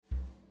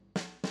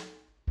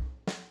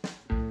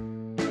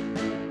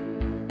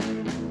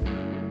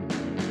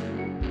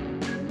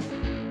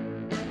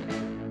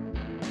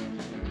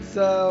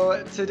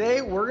So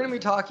today we're going to be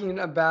talking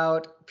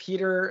about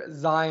Peter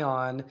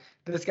Zion,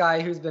 this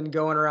guy who's been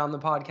going around the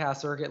podcast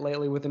circuit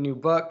lately with a new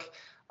book.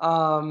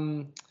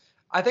 Um,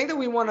 I think that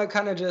we want to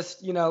kind of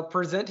just,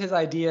 present his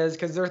ideas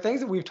because there are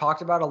things that we've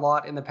talked about a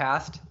lot in the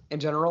past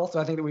in general. So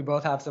I think that we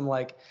both have some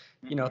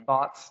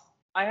thoughts.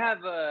 I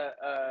have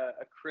a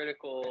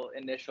critical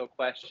initial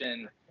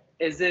question.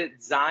 Is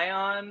it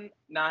Zion,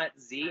 not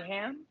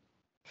Zham?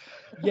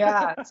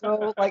 Yeah,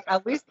 so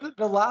at least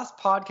the last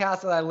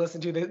podcast that I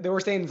listened to, they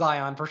were saying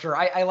Zion for sure.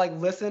 I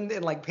listened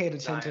and paid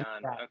attention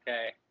Zion, to that.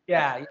 okay.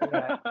 Yeah.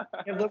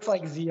 It looks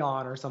like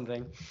Xeon or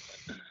something.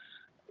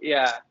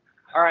 Yeah.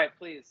 All right,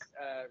 please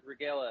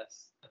regale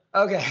us.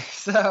 Okay,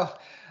 so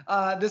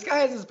this guy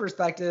has this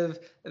perspective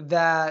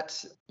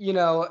that,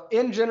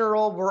 in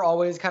general, we're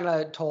always kind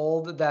of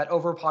told that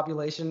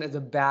overpopulation is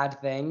a bad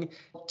thing.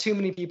 Too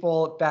many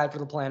people, bad for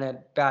the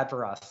planet, bad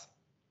for us.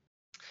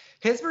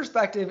 His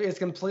perspective is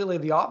completely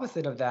the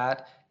opposite of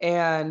that.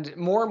 And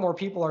more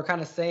people are kind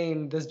of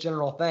saying this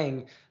general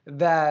thing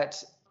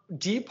that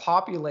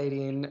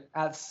depopulating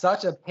at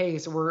such a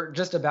pace we're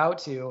just about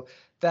to,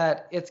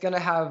 that it's going to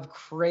have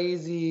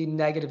crazy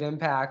negative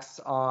impacts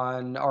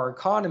on our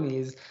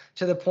economies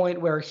to the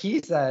point where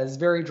he says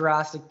very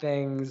drastic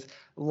things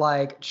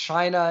like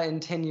China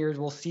in 10 years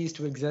will cease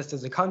to exist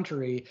as a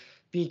country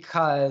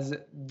because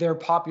their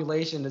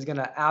population is going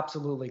to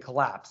absolutely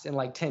collapse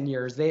in 10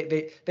 years.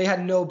 They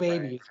had no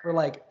babies for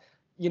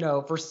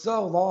for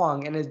so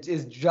long, and it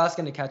is just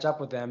going to catch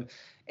up with them.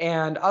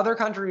 And other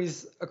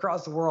countries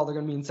across the world are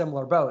going to be in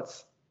similar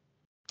boats.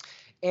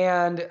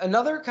 And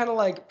another kind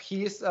of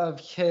piece of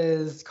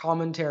his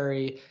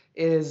commentary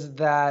is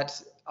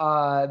that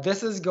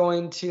this is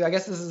going to, I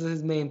guess this is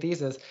his main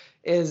thesis,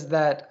 is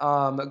that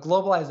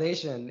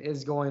globalization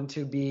is going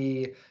to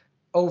be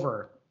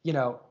over,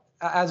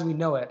 as we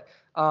know it,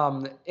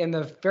 in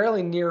the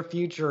fairly near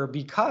future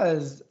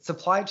because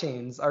supply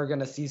chains are going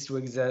to cease to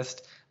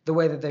exist the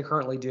way that they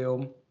currently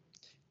do.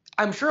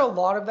 I'm sure a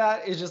lot of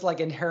that is just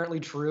inherently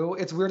true.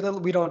 It's weird that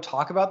we don't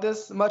talk about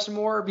this much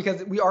more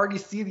because we already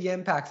see the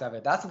impacts of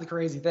it. That's the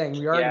crazy thing.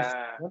 We already see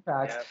the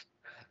impacts.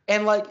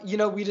 Yeah.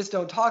 And we just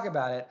don't talk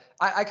about it.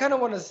 I kind of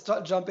want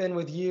to jump in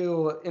with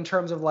you in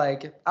terms of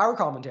our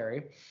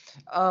commentary.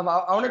 I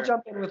want to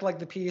jump in with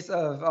the piece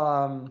of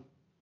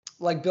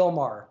Bill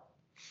Maher.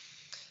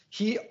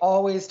 He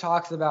always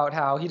talks about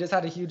how he just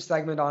had a huge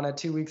segment on it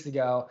 2 weeks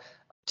ago.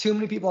 Too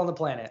many people on the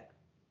planet.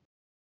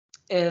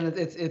 And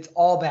it's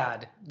all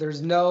bad.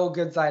 There's no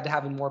good side to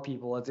having more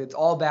people. It's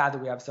all bad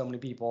that we have so many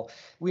people.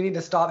 We need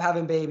to stop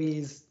having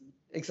babies,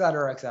 et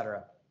cetera, et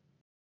cetera.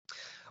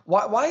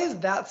 Why is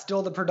that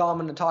still the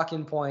predominant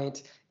talking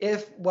point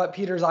if what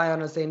Peter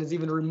Zion is saying is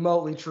even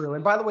remotely true?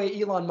 And by the way,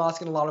 Elon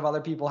Musk and a lot of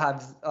other people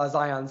have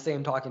Zion's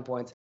same talking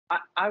points.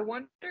 I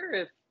wonder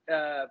if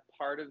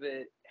part of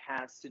it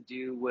has to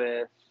do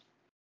with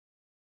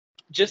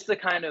just the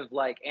kind of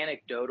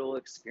anecdotal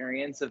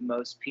experience of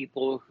most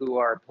people who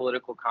are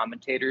political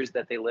commentators,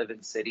 that they live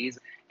in cities,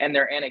 and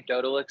their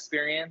anecdotal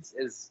experience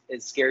is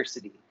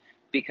scarcity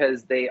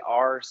because they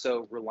are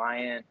so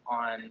reliant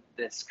on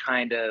this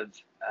kind of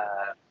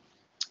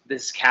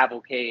this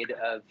cavalcade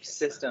of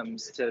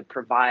systems to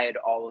provide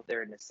all of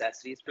their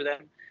necessities for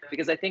them.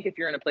 Because I think if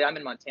you're in a place, I'm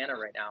in Montana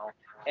right now,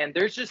 and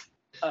there's just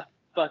a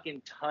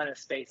fucking ton of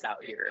space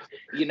out here,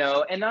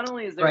 and not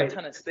only is there a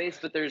ton of space,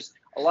 but there's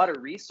a lot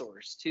of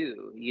resource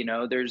too.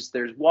 There's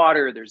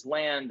water, there's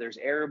land, there's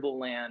arable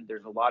land,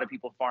 there's a lot of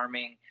people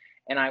farming.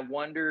 And I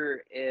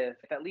wonder if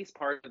at least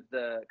part of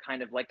the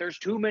kind of there's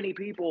too many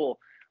people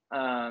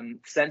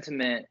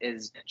sentiment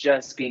is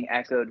just being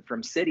echoed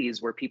from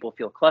cities where people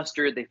feel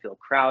clustered, they feel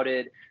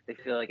crowded, they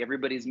feel like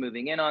everybody's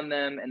moving in on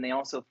them, and they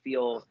also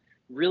feel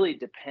really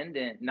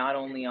dependent not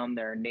only on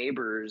their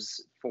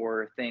neighbors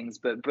for things,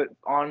 but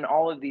on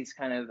all of these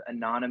kind of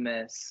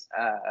anonymous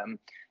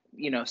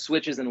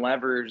switches and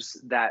levers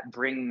that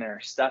bring their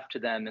stuff to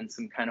them in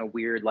some kind of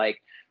weird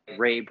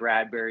Ray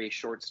Bradbury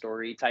short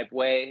story type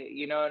way.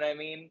 You know what I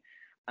mean?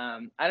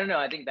 I don't know.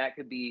 I think that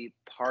could be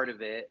part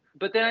of it.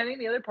 But then I think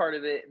the other part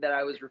of it that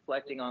I was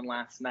reflecting on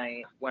last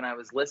night when I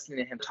was listening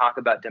to him talk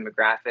about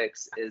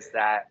demographics is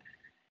that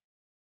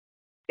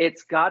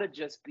it's got to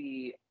just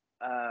be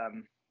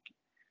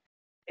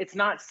it's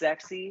not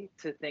sexy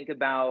to think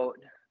about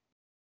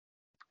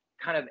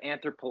kind of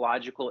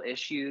anthropological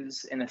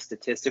issues in a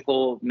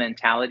statistical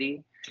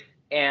mentality.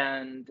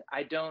 And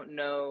I don't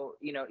know,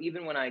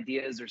 even when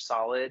ideas are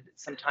solid,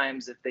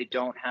 sometimes if they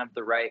don't have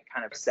the right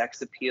kind of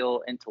sex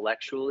appeal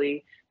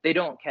intellectually, they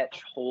don't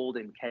catch hold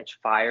and catch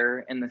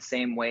fire in the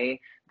same way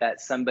that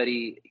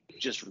somebody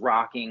just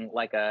rocking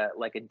like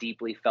a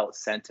deeply felt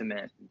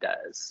sentiment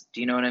does.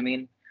 Do you know what I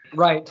mean?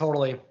 Right.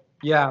 Totally.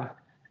 Yeah.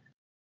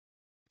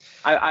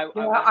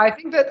 I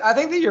think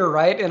that you're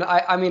right. And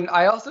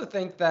I also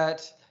think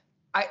that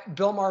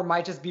Bill Maher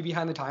might just be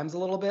behind the times a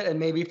little bit, and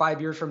maybe 5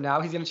 years from now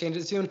he's going to change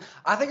his tune.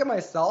 I think of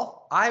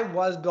myself, I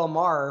was Bill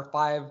Maher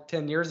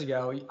 5-10 years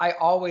ago. I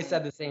always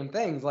said the same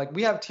things.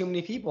 We have too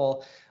many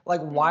people.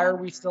 Why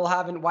do you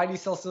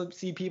still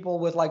see people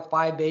with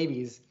 5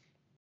 babies?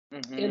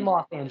 in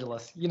Los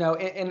Angeles, in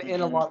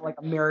a lot like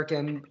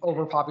American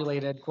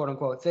overpopulated quote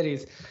unquote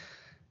cities.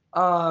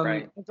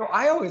 Right. So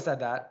I always said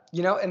that,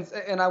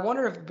 and I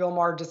wonder if Bill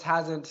Maher just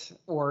hasn't,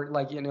 or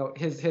like,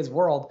 his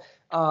world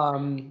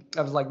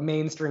of like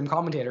mainstream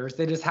commentators,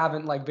 they just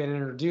haven't like been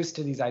introduced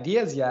to these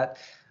ideas yet.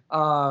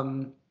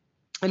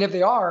 And if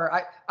they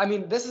are, I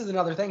mean, this is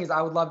another thing is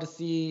I would love to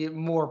see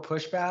more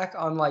pushback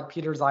on like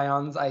Peter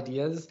Zion's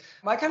ideas.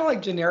 My kind of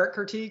like generic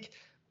critique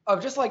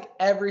of just like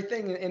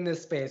everything in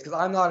this space, because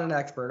I'm not an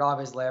expert,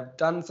 obviously. I've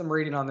done some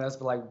reading on this,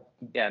 but like,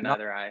 Yeah,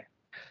 neither I.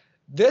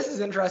 this is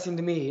interesting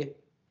to me.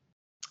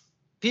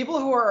 People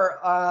who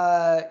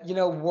are,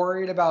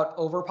 worried about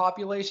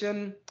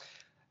overpopulation,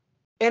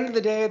 end of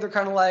the day, they're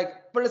kind of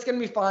like, but it's going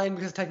to be fine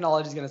because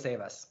technology is going to save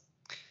us.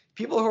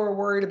 People who are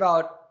worried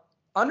about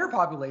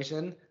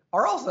underpopulation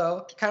are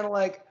also kind of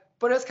like,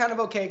 but it's kind of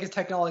okay because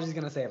technology is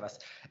going to save us.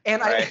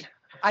 And Right.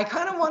 I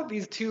kind of want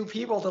these two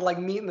people to like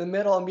meet in the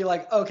middle and be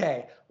like,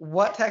 okay,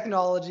 what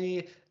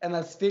technology, and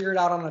let's figure it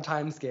out on a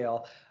time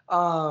scale.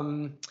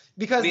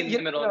 Because Be in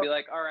the middle and be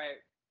like, all right,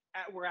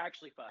 we're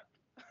actually fucked.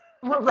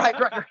 right.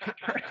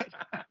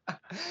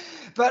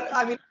 But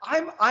I mean,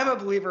 I'm a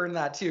believer in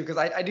that too, because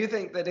I do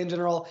think that in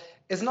general,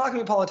 it's not going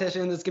to be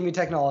politicians, it's going to be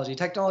technology.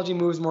 Technology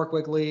moves more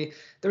quickly.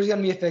 There's going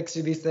to be a fix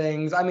to these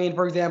things. I mean,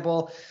 for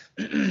example,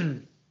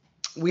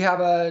 we have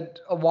a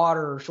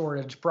water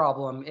shortage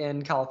problem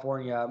in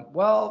California.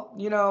 Well,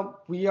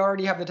 we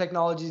already have the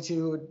technology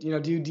to,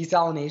 do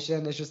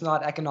desalination. It's just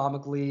not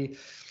economically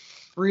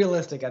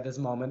realistic at this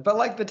moment. But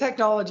like the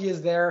technology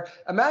is there.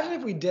 Imagine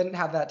if we didn't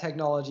have that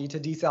technology to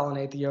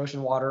desalinate the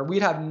ocean water.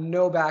 We'd have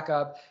no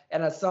backup.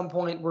 And at some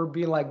point we're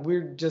being like,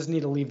 we just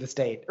need to leave the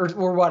state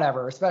or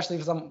whatever, especially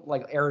for some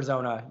like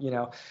Arizona,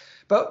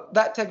 But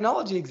that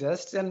technology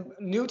exists, and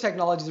new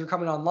technologies are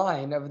coming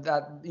online of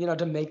that,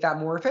 to make that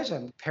more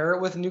efficient. Pair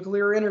it with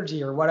nuclear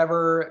energy or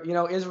whatever,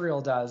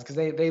 Israel does, because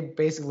they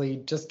basically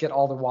just get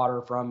all the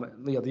water from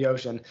the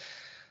ocean.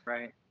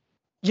 Right.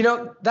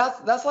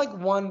 That's like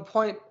one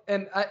point,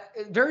 and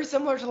very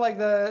similar to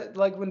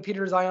like when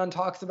Peter Zion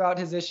talks about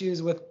his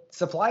issues with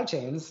supply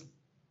chains.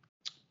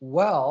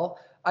 Well,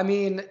 I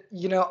mean,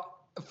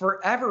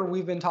 forever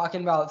we've been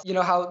talking about,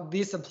 how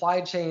these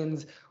supply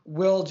chains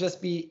will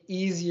just be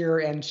easier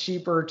and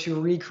cheaper to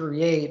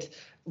recreate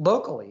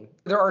locally.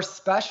 There are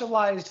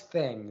specialized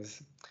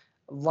things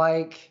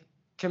like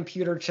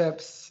computer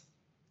chips,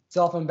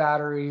 cell phone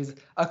batteries,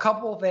 a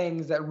couple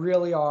things that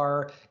really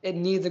it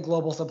needs a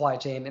global supply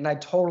chain. And I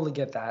totally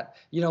get that.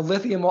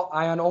 Lithium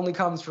ion only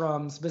comes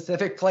from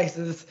specific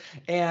places,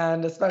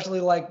 and especially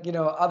like,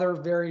 other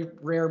very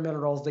rare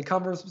minerals, they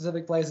come from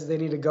specific places. They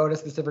need to go to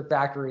specific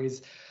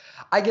factories.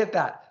 I get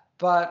that.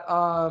 But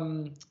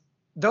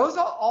those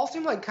all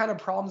seem like kind of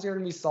problems that are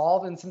going to be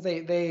solved. And since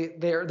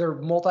they're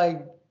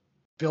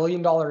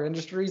multi-billion-dollar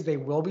industries, they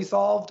will be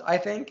solved, I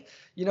think.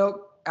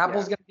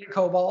 Apple's going to get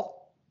cobalt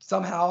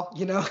somehow,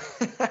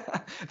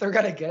 they're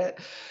going to get it.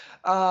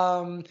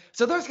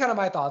 So those kind of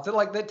my thoughts. That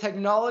like the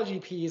technology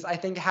piece, I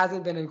think,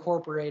 hasn't been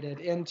incorporated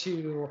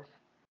into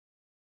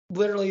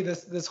literally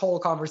this whole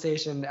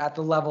conversation at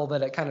the level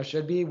that it kind of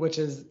should be, which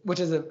is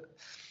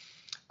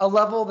a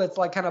level that's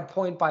like kind of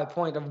point by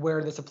point of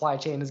where the supply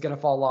chain is going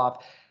to fall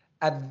off.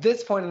 At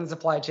this point in the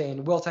supply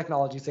chain, will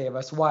technology save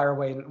us?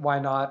 Why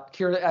not?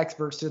 Here are the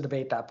experts to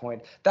debate that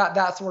point.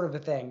 That sort of a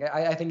thing,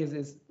 I think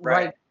is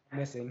right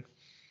missing.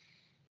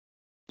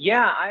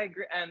 Yeah, I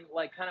agree. And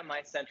like kind of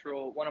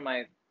one of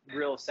my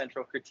real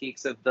central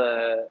critiques of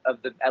the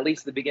at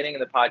least the beginning of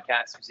the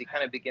podcast was he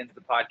kind of begins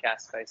the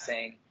podcast by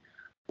saying,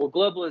 well,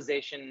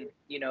 globalization,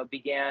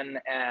 began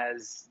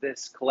as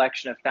this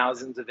collection of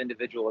thousands of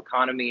individual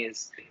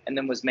economies and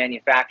then was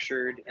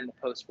manufactured in the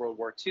post-World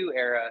War II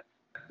era,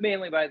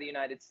 mainly by the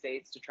United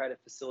States to try to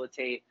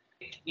facilitate,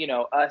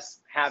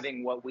 us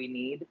having what we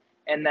need,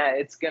 and that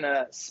it's going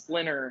to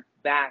splinter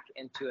back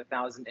into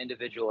 1,000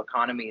 individual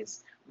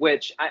economies,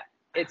 which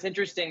it's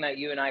interesting that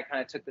you and I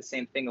kind of took the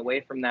same thing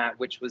away from that,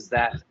 which was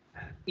that,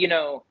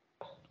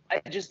 I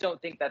just don't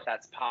think that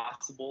that's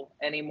possible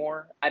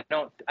anymore. I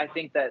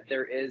think that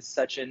there is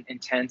such an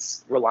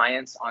intense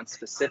reliance on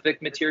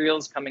specific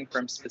materials coming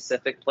from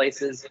specific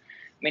places. I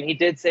mean, he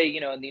did say,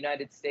 in the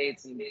United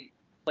States and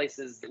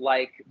places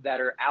like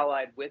that are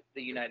allied with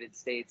the United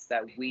States,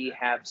 that we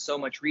have so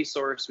much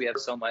resource, we have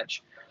so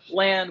much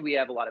land, we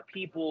have a lot of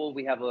people,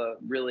 we have a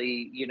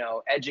really,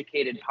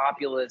 educated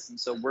populace. And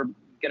so we're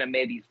going to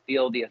maybe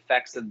feel the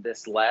effects of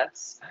this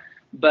less.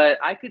 But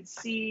I could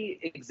see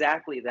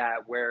exactly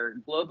that, where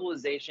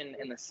globalization,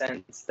 in the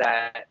sense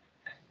that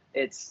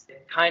it's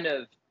kind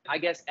of, I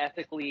guess,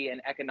 ethically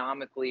and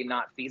economically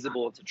not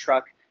feasible to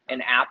truck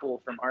an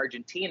apple from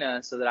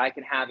Argentina so that I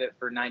can have it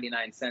for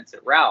 99 cents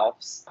at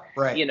Ralph's,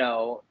 right.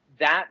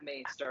 That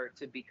may start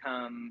to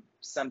become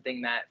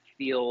something that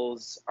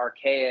feels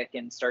archaic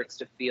and starts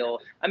to feel,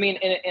 I mean,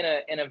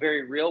 in a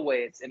very real way,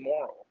 it's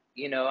immoral.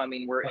 I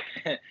mean,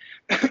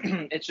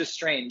 it's just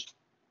strange.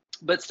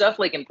 But stuff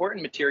like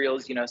important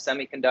materials,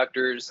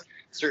 semiconductors,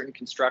 certain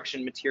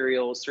construction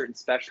materials, certain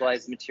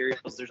specialized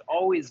materials, there's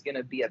always going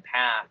to be a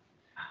path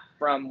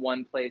from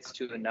one place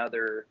to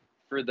another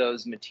for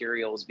those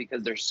materials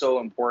because they're so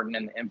important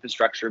in the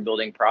infrastructure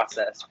building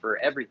process for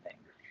everything.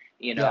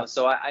 Yeah.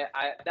 So I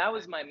that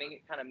was my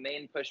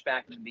main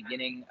pushback in the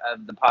beginning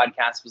of the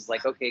podcast was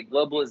like, okay,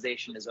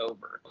 globalization is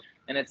over.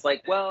 And it's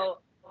like,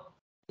 well,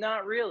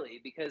 not really,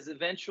 because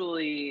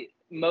eventually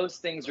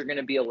most things are going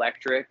to be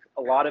electric.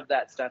 A lot of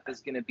that stuff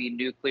is going to be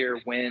nuclear,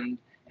 wind,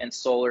 and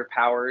solar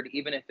powered,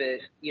 even if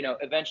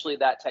eventually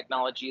that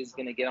technology is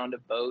going to get onto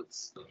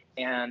boats,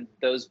 and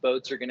those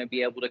boats are going to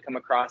be able to come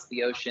across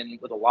the ocean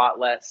with a lot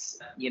less,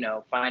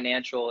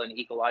 financial and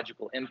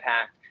ecological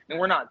impact. And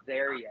we're not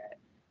there yet.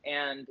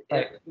 And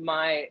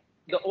Right.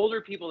 the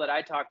older people that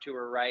I talk to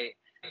are right,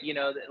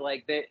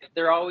 like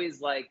they're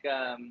always like,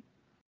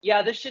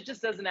 yeah, this shit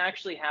just doesn't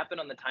actually happen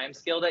on the time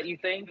scale that you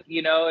think.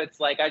 It's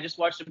like I just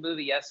watched a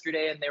movie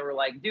yesterday and they were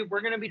like, dude,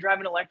 we're going to be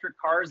driving electric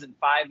cars in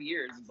 5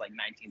 years. It's like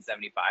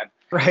 1975.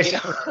 Right.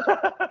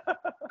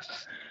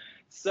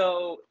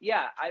 So,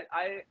 yeah,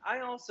 I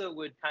also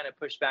would kind of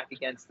push back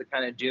against the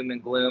kind of doom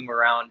and gloom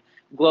around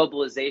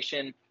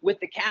globalization with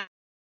the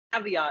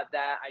caveat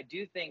that I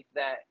do think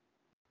that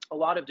a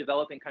lot of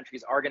developing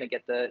countries are going to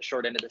get the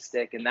short end of the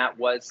stick. And that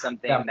was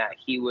something Yeah. that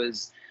he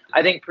was,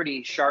 I think,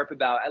 pretty sharp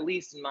about, at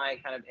least in my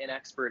kind of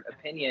inexpert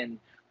opinion,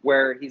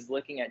 where he's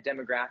looking at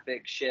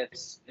demographic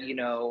shifts,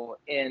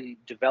 in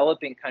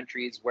developing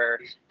countries where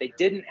they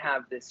didn't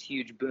have this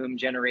huge boom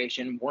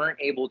generation, weren't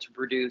able to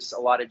produce a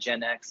lot of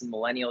Gen X and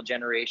millennial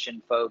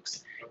generation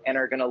folks, and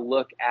are going to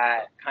look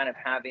at kind of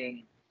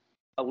having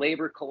a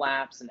labor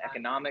collapse and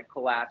economic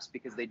collapse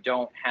because they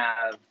don't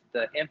have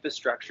the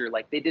infrastructure,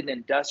 like they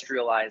didn't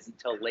industrialize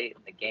until late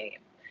in the game.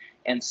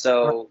 And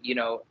so,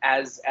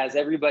 as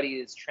everybody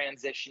is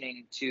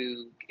transitioning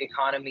to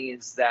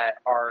economies that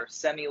are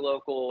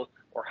semi-local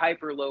or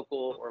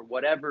hyper-local or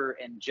whatever,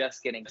 and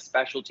just getting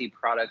specialty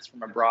products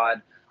from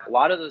abroad, a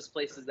lot of those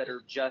places that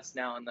are just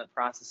now in the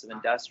process of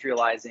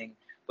industrializing,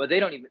 but they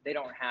don't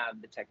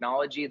have the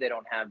technology, they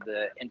don't have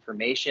the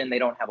information, they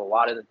don't have a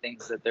lot of the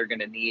things that they're going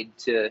to need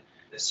to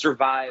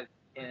survive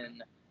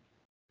in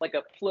like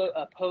a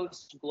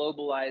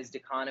post-globalized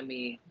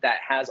economy that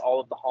has all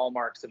of the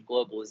hallmarks of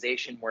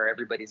globalization, where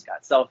everybody's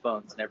got cell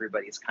phones and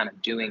everybody's kind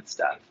of doing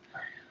stuff.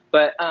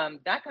 But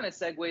that kind of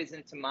segues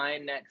into my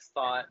next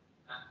thought,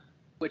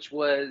 which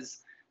was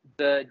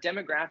the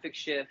demographic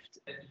shift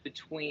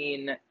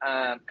between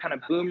kind of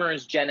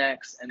boomers, Gen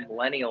X, and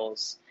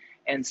millennials,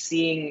 and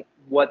seeing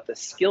what the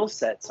skill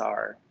sets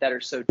are that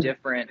are so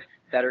different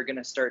that are going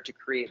to start to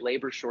create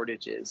labor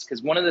shortages.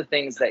 Because one of the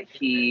things that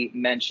he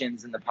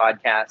mentions in the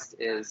podcast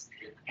is,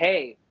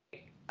 hey,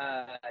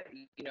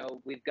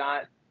 we've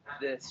got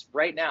this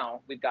right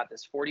now, we've got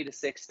this 40 to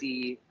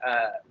 60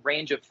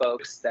 range of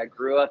folks that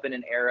grew up in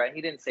an era. He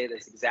didn't say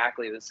this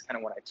exactly, this is kind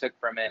of what I took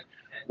from it,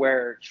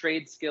 where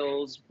trade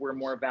skills were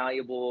more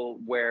valuable,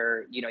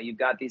 where, you've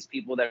got these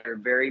people that are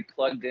very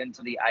plugged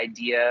into the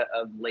idea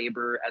of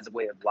labor as a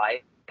way of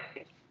life.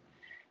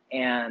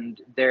 And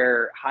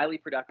they're highly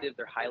productive,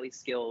 they're highly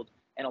skilled,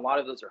 and a lot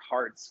of those are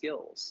hard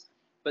skills.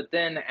 But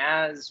then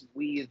as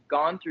we've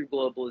gone through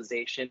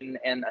globalization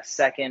and a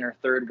second or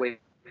third wave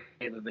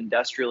of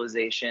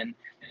industrialization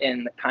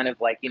in kind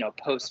of like,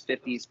 post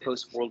 50s,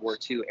 post World War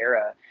II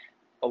era,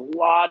 a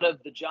lot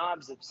of the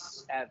jobs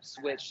have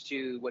switched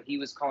to what he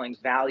was calling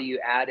value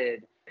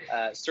added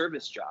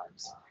service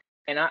jobs.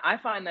 And I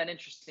find that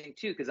interesting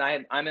too, because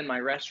I'm in my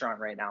restaurant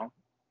right now,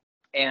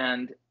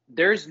 and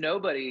there's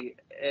nobody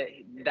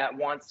that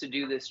wants to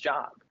do this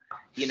job.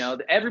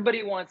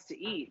 Everybody wants to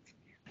eat,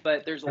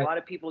 but there's a lot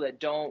of people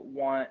that don't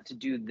want to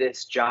do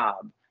this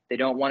job. They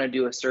don't want to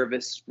do a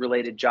service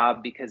related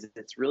job because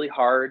it's really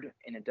hard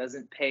and it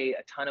doesn't pay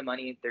a ton of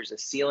money. There's a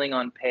ceiling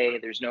on pay.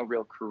 There's no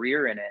real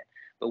career in it.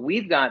 But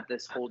we've got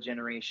this whole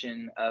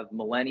generation of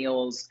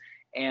millennials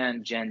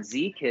and Gen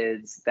Z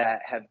kids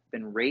that have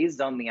been raised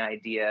on the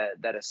idea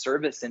that a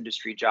service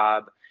industry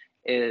job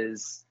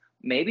is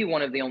maybe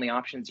one of the only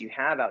options you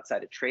have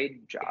outside of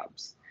trade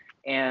jobs.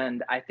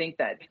 And I think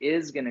that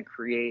is going to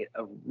create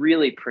a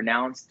really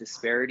pronounced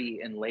disparity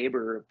in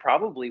labor,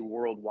 probably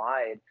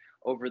worldwide,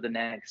 over the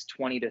next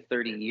 20 to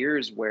 30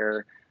 years,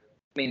 where,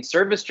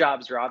 service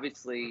jobs are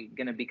obviously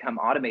going to become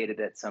automated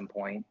at some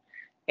point.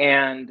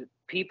 And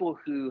people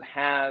who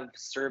have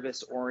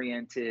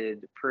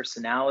service-oriented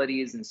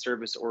personalities and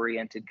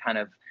service-oriented kind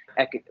of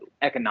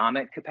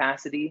economic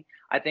capacity,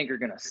 I think are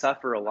going to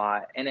suffer a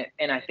lot, and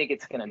I think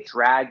it's going to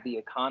drag the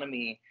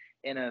economy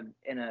in a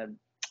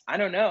I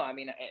don't know.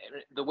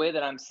 The way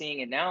that I'm seeing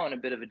it now, in a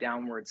bit of a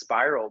downward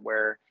spiral,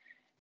 where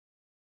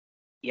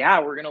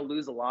we're going to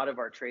lose a lot of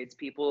our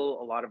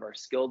tradespeople, a lot of our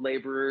skilled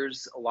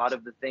laborers, a lot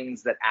of the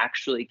things that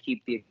actually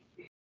keep the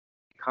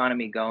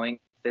economy going,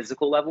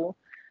 physical level.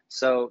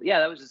 So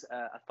that was just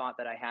a thought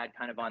that I had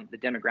kind of on the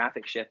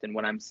demographic shift and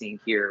what I'm seeing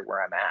here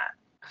where I'm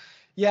at.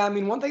 Yeah,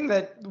 one thing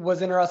that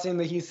was interesting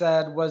that he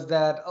said was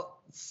that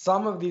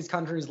some of these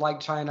countries like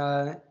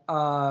China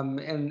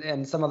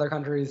and some other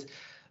countries,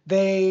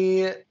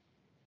 they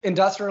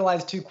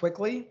industrialized too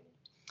quickly.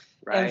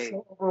 Right. And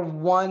so over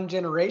one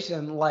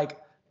generation, like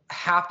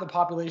half the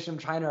population of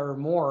China or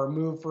more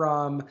move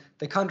from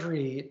the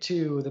country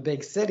to the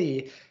big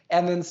city.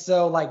 And then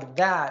so like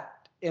that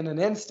in an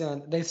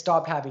instant, they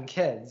stopped having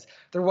kids.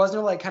 There was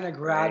no like kind of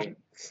gradual,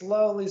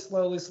 slowly,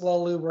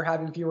 we're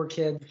having fewer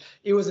kids.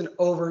 It was an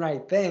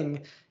overnight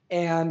thing.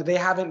 And they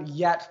haven't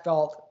yet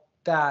felt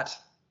that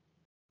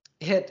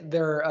hit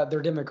their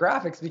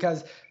demographics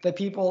because the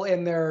people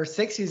in their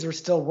 60s are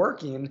still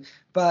working,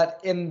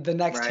 but in the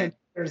next 10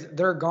 years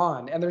they're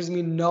gone, and there's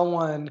gonna be no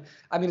one.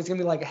 I mean, it's gonna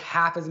be like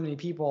half as many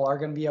people are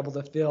gonna be able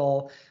to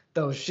fill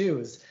those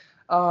shoes.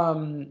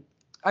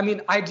 I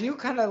mean, I do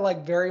kind of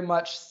like very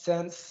much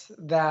sense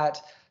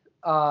that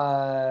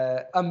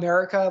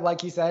America,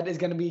 like you said, is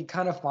going to be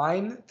kind of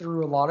fine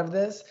through a lot of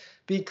this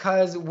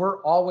because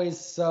we're always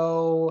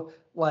so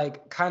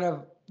like kind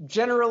of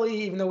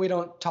generally, even though we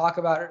don't talk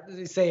about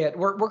it, say it,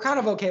 we're kind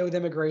of okay with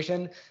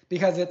immigration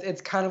because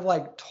it's kind of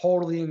like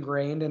totally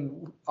ingrained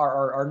in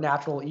our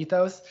natural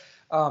ethos,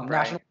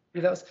 national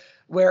ethos,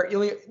 where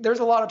there's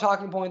a lot of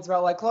talking points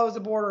about like close the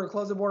border,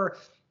 close the border.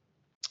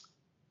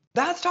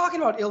 That's talking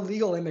about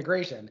illegal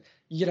immigration.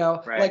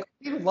 Like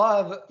we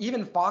love,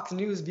 even Fox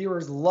News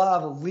viewers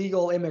love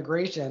legal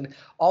immigration.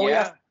 All we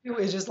have to do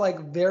is just like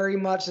very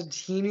much a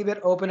teeny bit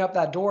open up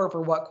that door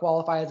for what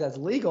qualifies as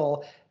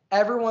legal.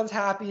 Everyone's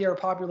happy, our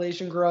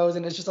population grows,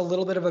 and it's just a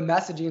little bit of a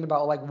messaging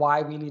about like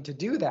why we need to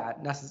do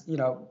that,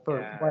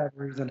 for whatever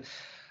reason.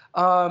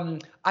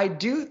 I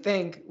do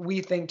think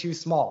we think too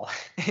small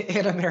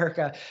in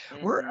America.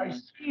 We're a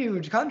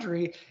huge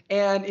country,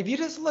 and if you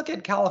just look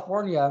at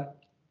California,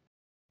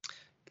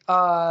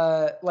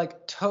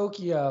 like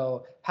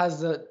Tokyo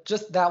has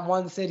just that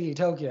one city,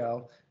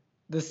 Tokyo,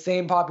 the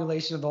same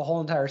population of the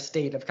whole entire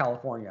state of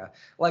California.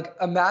 Like,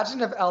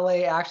 imagine if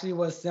LA actually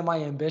was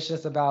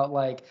semi-ambitious about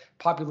like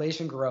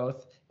population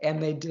growth,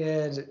 and they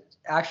did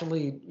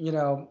actually,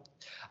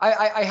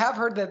 I have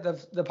heard that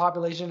the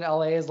population in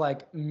LA is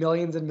like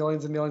millions and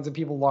millions and millions of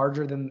people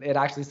larger than it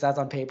actually says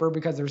on paper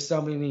because there's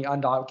so many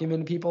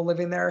undocumented people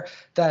living there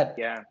that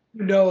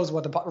who knows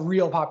what the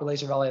real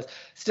population of LA is.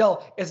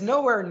 Still, it's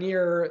nowhere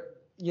near,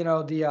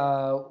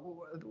 the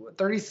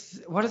 30,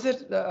 what is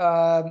it?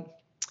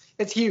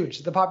 It's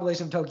huge, the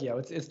population of Tokyo.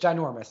 It's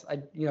ginormous. I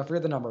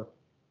forget the number.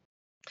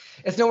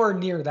 It's nowhere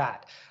near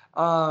that.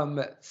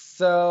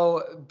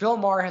 So Bill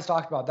Maher has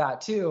talked about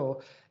that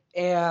too.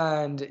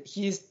 And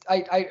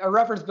I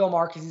reference Bill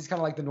Maher because he's kind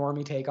of like the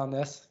normie take on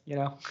this,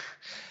 Yeah.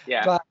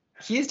 But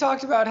he's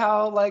talked about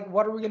how, like,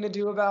 what are we going to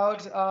do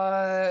about,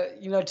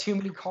 too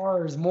many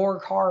cars, more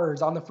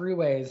cars on the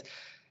freeways.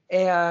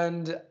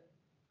 And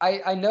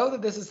I know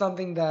that this is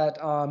something that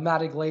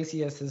Matt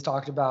Iglesias has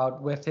talked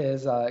about with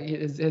his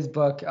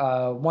book,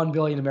 1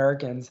 Billion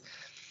Americans.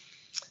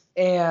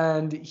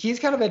 And he's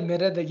kind of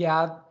admitted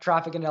that,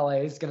 traffic in LA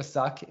is going to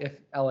suck if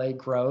LA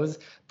grows.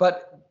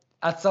 But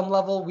at some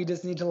level, we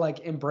just need to like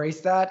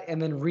embrace that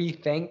and then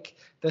rethink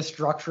the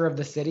structure of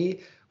the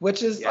city,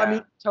 which is, I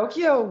mean,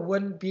 Tokyo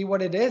wouldn't be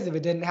what it is if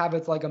it didn't have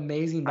its like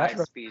amazing metro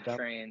high-speed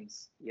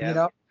trains.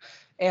 Yeah.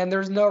 And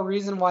there's no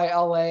reason why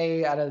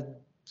LA at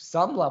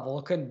some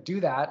level couldn't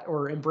do that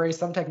or embrace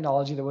some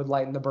technology that would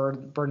lighten the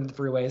burden of the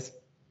freeways.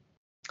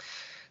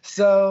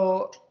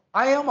 So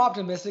I am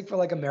optimistic for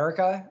like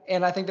America,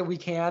 and I think that we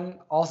can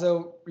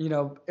also,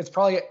 it's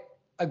probably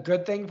a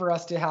good thing for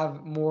us to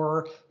have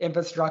more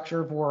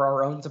infrastructure for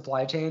our own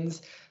supply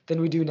chains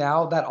than we do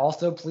now. That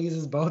also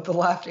pleases both the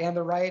left and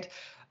the right.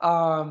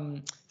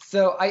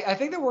 So I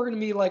think that we're going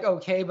to be like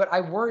okay, but I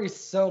worry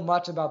so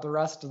much about the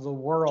rest of the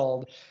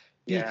world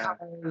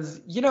because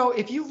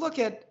if you look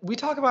at, we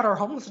talk about our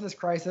homelessness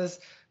crisis,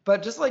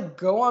 but just like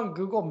go on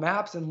Google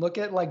Maps and look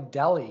at like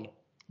Delhi.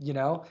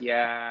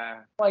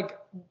 Like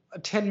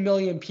 10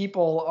 million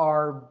people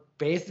are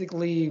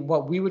basically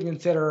what we would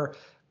consider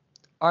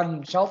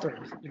unsheltered,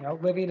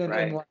 living in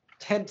like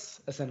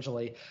tents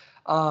essentially.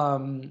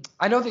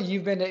 I know that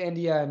you've been to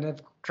India and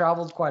have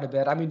traveled quite a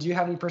bit. I mean, do you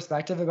have any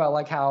perspective about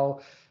like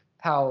how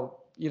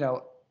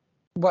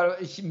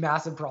what a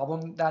massive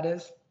problem that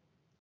is?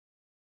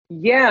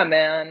 Yeah,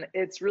 man,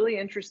 it's really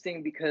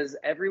interesting because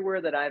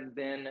everywhere that I've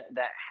been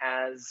that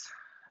has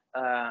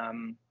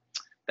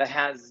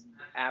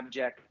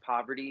abject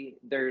poverty,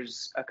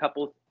 there's a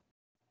couple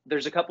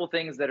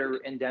things that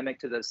are endemic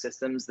to those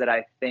systems that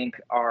I think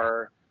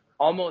are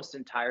almost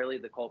entirely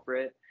the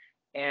culprit.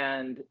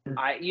 And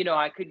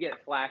I could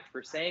get flack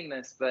for saying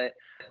this, but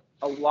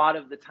a lot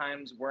of the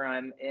times where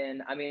I'm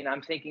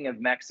thinking of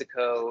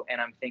Mexico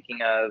and I'm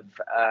thinking of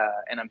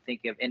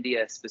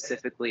India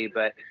specifically,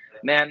 but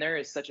man, there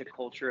is such a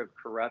culture of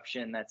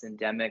corruption that's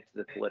endemic to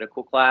the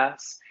political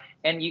class.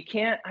 And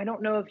I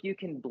don't know if you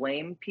can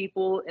blame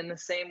people in the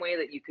same way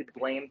that you could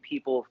blame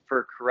people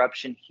for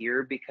corruption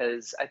here,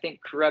 because I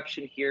think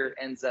corruption here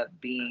ends up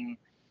being,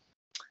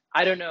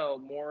 I don't know,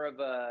 more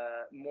of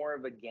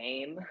a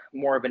game,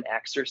 more of an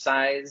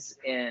exercise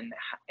in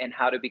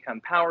how to become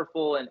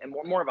powerful, and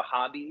more of a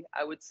hobby,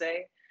 I would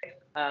say,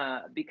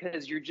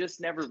 because you're just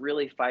never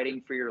really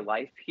fighting for your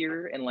life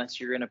here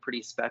unless you're in a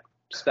pretty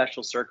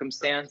special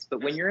circumstance.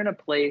 But when you're in a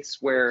place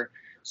where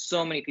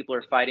so many people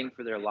are fighting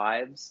for their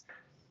lives,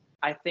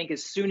 I think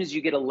as soon as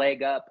you get a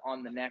leg up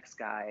on the next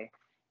guy,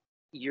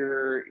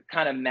 your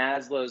kind of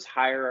Maslow's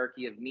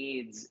hierarchy of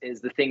needs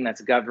is the thing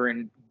that's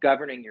governing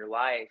your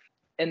life.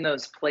 In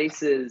those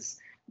places,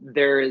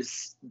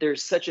 there's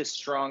such a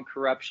strong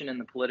corruption in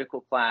the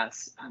political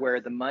class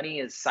where the money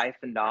is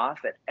siphoned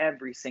off at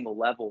every single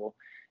level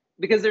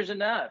because there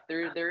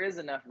is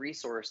enough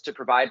resource to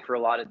provide for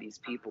a lot of these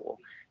people.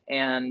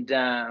 And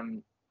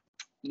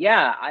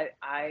yeah,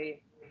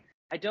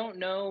 I don't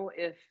know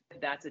if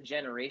that's a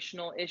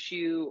generational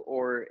issue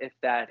or if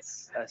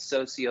that's a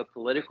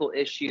socio-political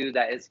issue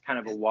that is kind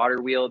of a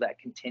water wheel that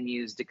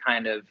continues to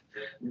kind of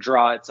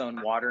draw its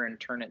own water and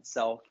turn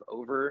itself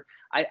over.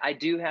 I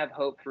do have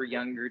hope for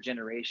younger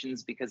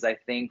generations because I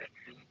think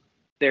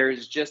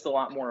there's just a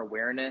lot more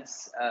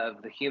awareness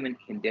of the human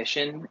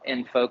condition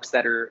in folks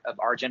that are of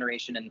our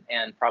generation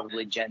and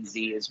probably Gen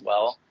Z as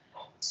well.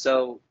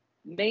 So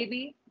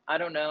maybe, I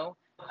don't know.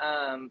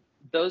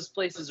 Those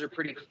places are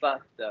pretty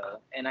fucked though.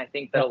 And I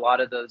think that a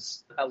lot of the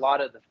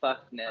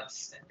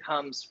fuckedness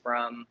comes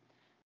from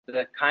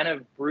the kind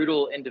of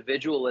brutal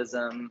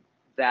individualism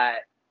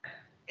that,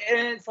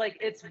 and it's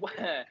like,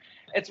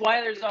 it's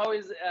why there's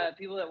always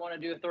people that want to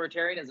do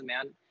authoritarianism,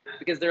 man,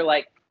 because they're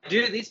like,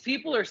 dude, these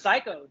people are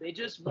psycho. They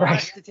just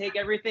want to take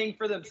everything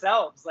for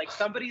themselves. Like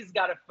somebody's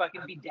got to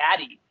fucking be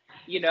daddy,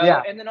 you know?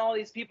 Yeah. And then all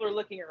these people are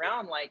looking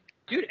around like,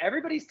 dude,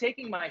 everybody's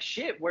taking my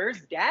shit.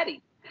 Where's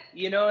daddy?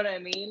 You know what I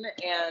mean?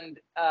 And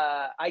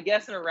I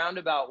guess in a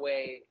roundabout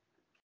way,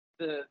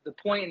 the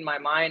point in my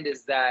mind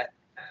is that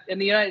in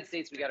the United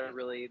States, we got a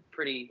really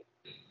pretty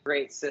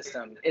great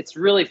system. It's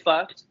really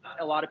fucked.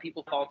 A lot of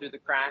people fall through the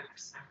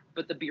cracks,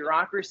 but the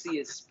bureaucracy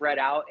is spread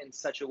out in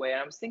such a way.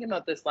 And I was thinking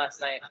about this last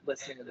night,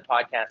 listening to the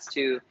podcast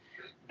too,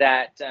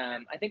 that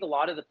I think a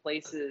lot of the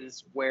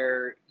places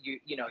where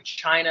you know,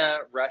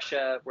 China,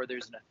 Russia, where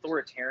there's an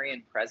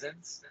authoritarian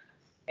presence,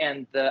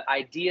 and the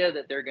idea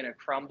that they're going to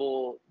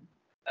crumble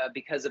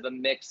because of a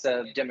mix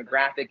of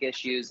demographic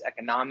issues,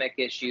 economic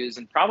issues,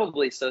 and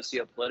probably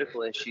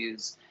socio-political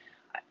issues.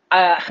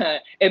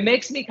 It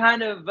makes me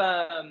kind of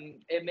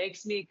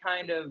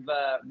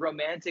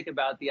romantic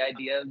about the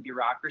idea of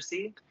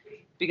bureaucracy,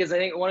 because I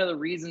think one of the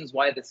reasons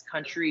why this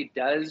country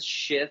does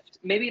shift,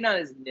 maybe not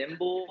as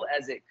nimble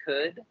as it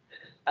could,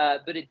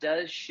 but it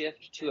does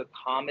shift to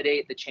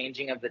accommodate the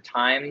changing of the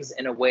times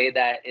in a way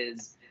that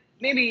is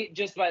maybe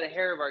just by the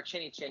hair of our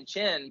chinny chin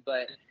chin,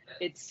 but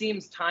it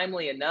seems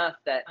timely enough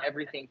that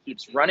everything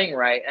keeps running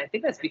right. And I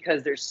think that's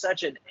because there's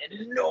such an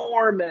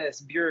enormous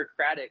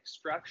bureaucratic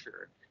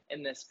structure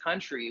in this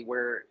country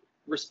where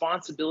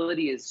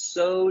responsibility is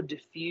so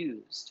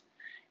diffused,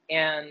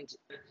 and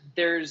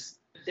there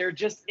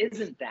just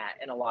isn't that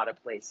in a lot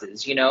of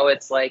places. You know,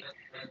 it's like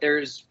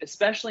there's,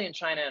 especially in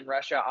China and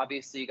Russia,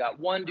 obviously you got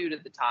one dude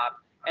at the top,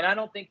 and I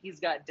don't think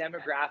he's got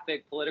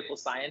demographic political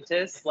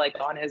scientists like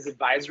on his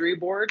advisory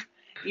board.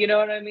 You know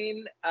what I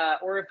mean?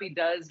 Or if he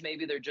does,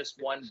 maybe they're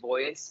just one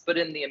voice. But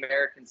in the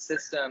American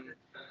system,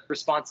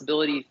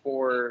 responsibility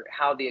for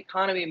how the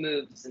economy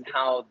moves and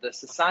how the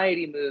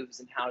society moves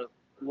and how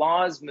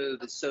laws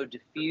move is so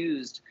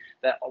diffused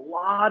that a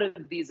lot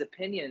of these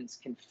opinions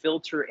can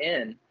filter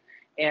in.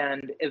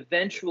 And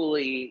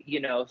eventually, you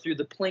know, through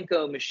the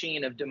Plinko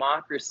machine of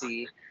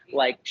democracy,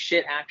 like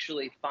shit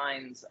actually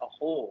finds a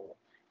hole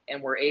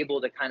and we're able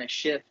to kind of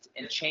shift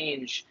and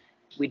change.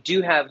 We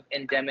do have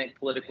endemic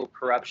political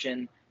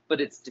corruption, but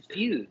it's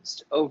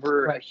diffused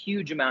over a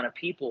huge amount of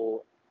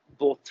people,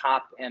 both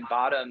top and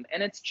bottom.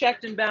 And it's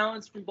checked and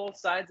balanced from both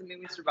sides. I mean,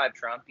 we survived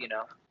Trump, you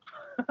know.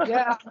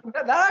 Yeah,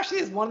 that actually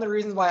is one of the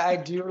reasons why I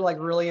do like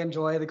really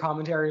enjoy the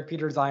commentary of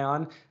Peter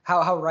Zion,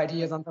 how right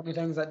he is on so many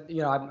things that,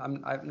 you know,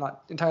 I'm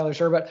not entirely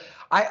sure. But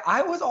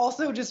I was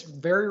also just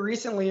very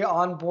recently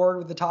on board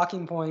with the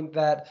talking point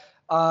that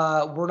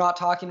we're not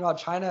talking about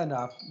China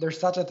enough. They're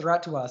such a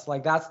threat to us.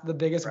 Like that's the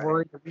biggest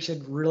worry that we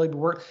should really be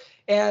worried.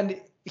 And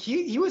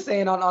he was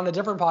saying on a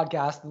different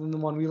podcast than the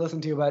one we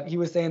listened to, but he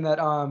was saying that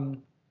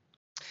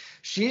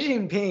Xi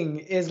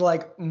Jinping is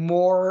like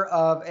more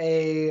of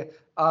a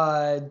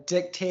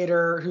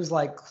dictator who's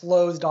like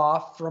closed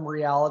off from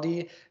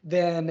reality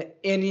than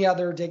any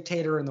other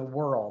dictator in the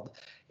world.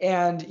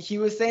 And he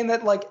was saying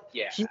that like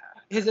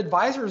his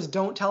advisors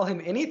don't tell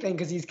him anything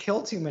because he's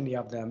killed too many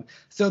of them.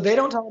 So they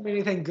don't tell him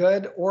anything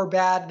good or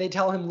bad. They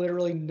tell him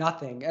literally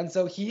nothing. And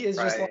so he is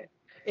just like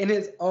in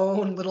his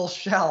own little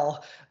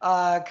shell,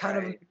 kind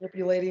of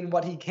manipulating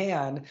what he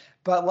can.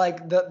 But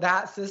like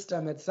that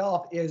system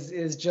itself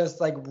is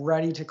just like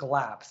ready to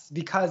collapse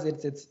because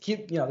it's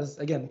you know, this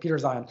again, Peter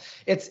Zion,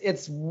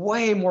 it's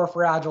way more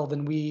fragile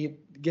than we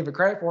give it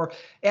credit for.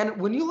 And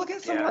when you look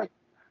at some like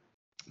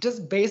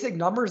just basic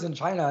numbers in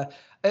China,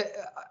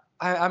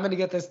 I'm going to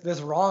get this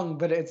wrong,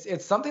 but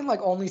it's something like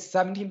only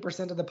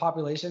 17% of the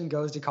population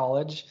goes to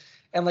college.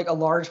 And like a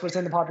large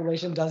percent of the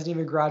population doesn't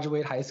even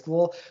graduate high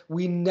school.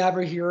 We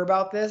never hear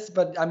about this,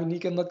 but I mean, you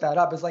can look that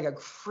up. It's like a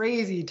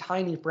crazy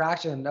tiny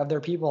fraction of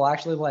their people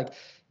actually like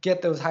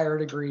get those higher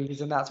degrees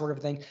and that sort of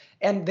thing.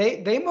 And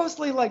they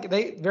mostly like,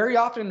 they very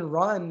often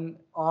run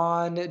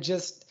on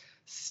just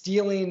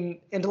stealing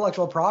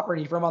intellectual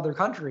property from other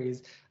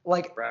countries.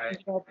 Like, Right.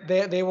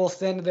 they will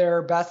send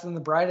their best and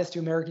the brightest to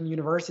American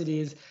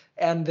universities,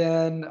 and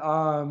then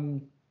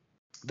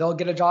they'll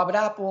get a job at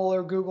Apple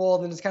or Google,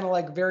 and then just kind of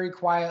like very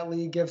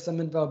quietly give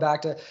some info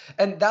back to,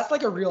 and that's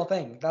like a real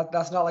thing.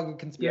 That's not like a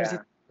conspiracy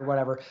Yeah. or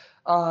whatever.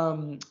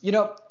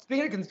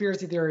 Speaking of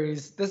conspiracy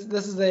theories, this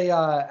is a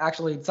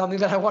actually something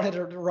that I wanted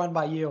to run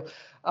by you.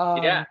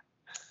 Yeah.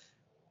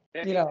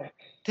 Um,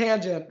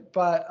 Tangent,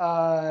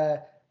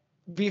 but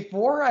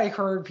before I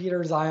heard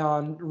Peter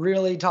Zion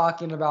really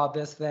talking about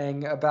this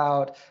thing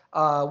about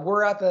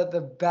we're at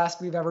the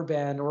best we've ever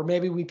been, or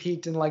maybe we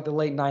peaked in like the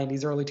late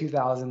 90s, early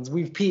 2000s.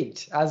 We've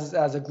peaked as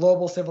a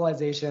global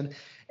civilization,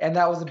 and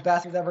that was the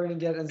best it's ever going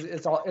to get.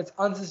 It's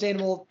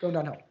unsustainable, going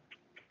downhill.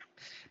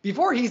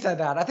 Before he said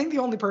that, I think the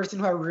only person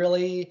who I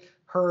really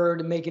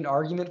heard make an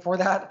argument for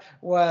that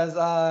was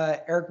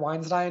Eric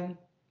Weinstein.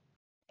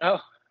 Oh.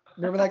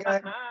 Remember that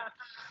guy?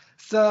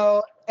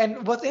 So,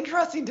 and what's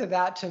interesting to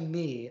that to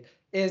me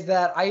is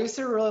that I used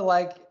to really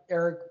like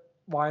Eric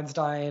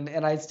Weinstein,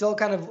 and I still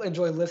kind of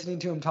enjoy listening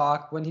to him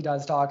talk when he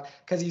does talk,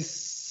 because he's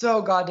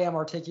so goddamn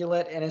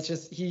articulate, and it's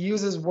just he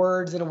uses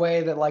words in a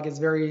way that like is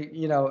very,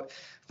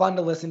 fun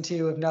to listen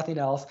to, if nothing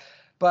else.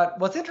 But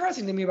what's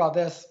interesting to me about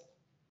this,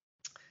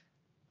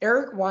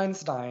 Eric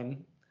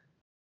Weinstein,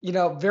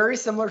 very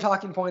similar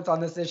talking points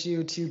on this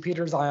issue to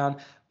Peter Zion,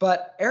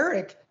 but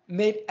Eric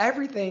made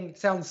everything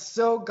sound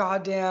so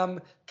goddamn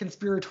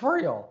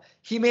conspiratorial.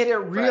 He made it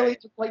really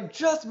Right.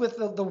 just with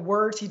the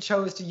words he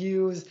chose to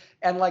use,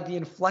 and like the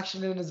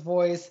inflection in his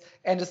voice,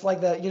 and just like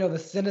the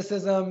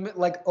cynicism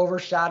like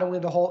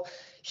overshadowing the whole.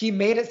 He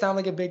made it sound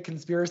like a big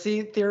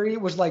conspiracy theory,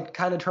 which like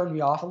kind of turned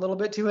me off a little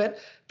bit to it.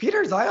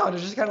 Peter Zion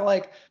is just kind of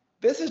like,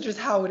 this is just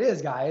how it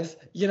is, guys.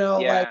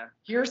 Like, Yeah.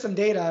 here's some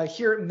data,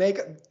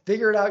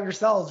 figure it out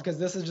yourselves, because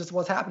this is just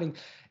what's happening.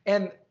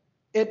 And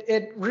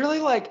it really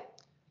like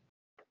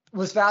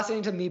was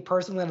fascinating to me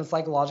personally on a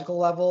psychological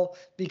level,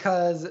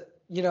 because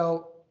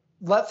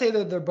let's say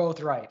that they're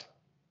both right.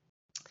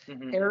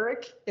 Mm-hmm.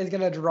 Eric is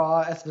going to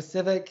draw a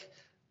specific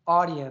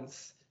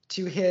audience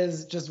to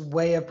his just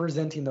way of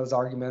presenting those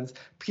arguments.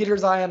 Peter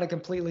Zion, a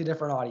completely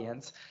different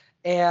audience.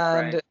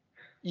 Right. And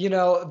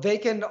they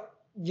can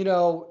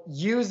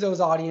use those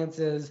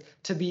audiences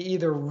to be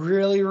either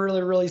really,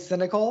 really, really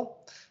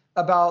cynical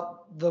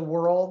about the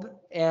world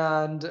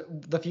and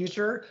the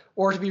future,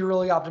 or to be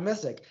really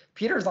optimistic.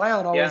 Peter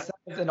Zion always Yeah.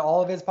 says in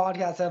all of his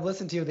podcasts I've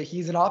listened to that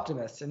he's an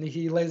optimist, and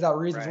he lays out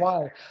reasons Right.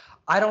 why.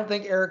 I don't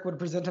think Eric would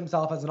present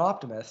himself as an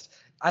optimist.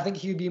 I think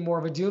he would be more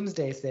of a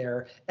doomsday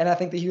sayer, and I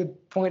think that he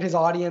would point his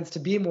audience to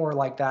be more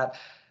like that.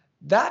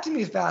 That to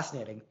me is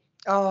fascinating.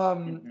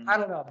 Mm-hmm. I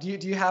don't know. Do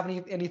you have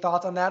any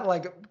thoughts on that?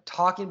 Like,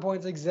 talking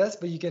points exist,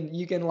 but you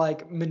can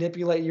like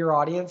manipulate your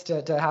audience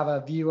to have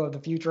a view of the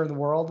future in the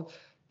world,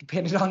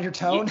 depending on your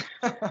Yeah. tone.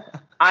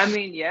 I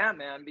mean, yeah,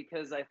 man,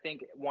 because I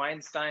think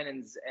Weinstein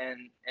and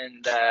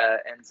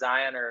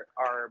Zion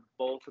are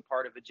both a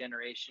part of a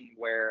generation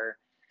where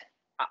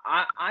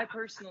I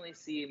personally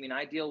see. I mean,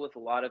 I deal with a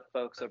lot of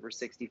folks over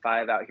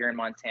 65 out here in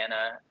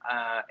Montana,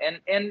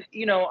 and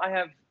I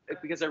have,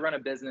 because I run a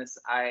business,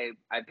 I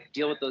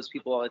deal with those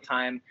people all the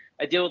time.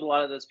 I deal with a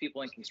lot of those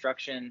people in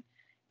construction,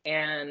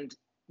 and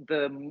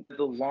the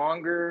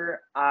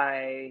longer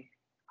I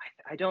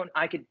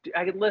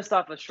could list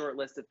off a short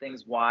list of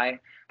things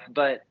why,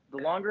 but the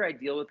longer I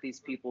deal with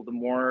these people, the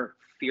more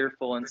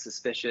fearful and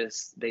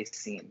suspicious they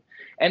seem.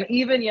 And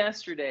even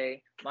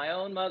yesterday, my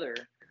own mother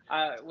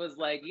was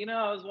like,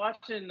 I was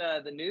watching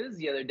the news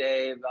the other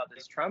day about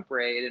this Trump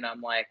raid, and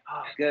I'm like,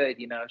 oh, good,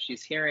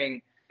 she's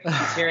hearing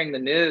the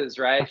news,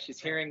 right? She's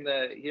hearing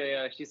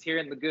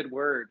the good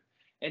word,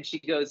 and she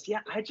goes, yeah,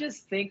 I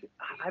just think,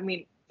 I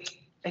mean,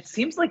 it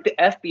seems like the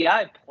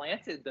FBI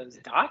planted those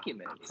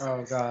documents.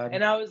 Oh God.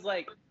 And I was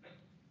like,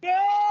 no,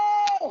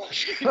 I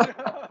was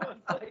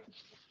like,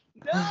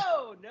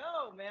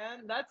 no,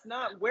 man, that's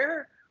not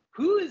where.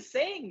 Who is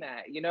saying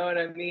that? You know what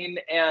I mean?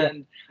 Yeah.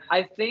 And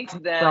I think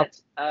that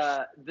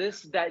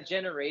that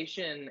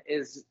generation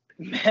is,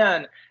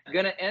 man,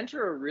 gonna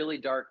enter a really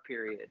dark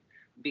period,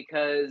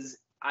 because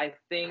I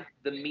think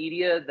the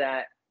media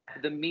that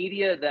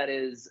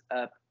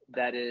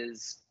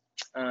is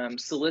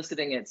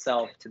soliciting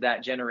itself to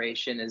that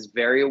generation is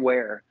very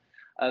aware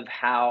of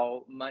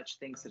how much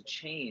things have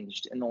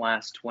changed in the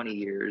last 20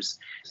 years,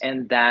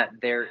 and that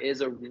there is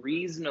a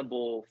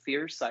reasonable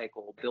fear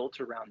cycle built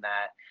around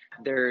that.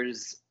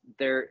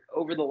 There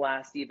over the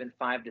last even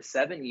 5 to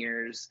 7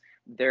 years,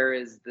 there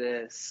is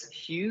this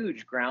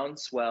huge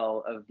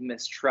groundswell of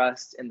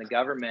mistrust in the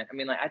government. I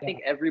mean, like, I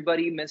think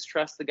everybody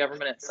mistrusts the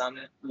government at some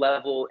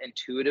level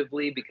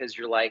intuitively, because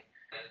you're like,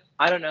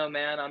 I don't know,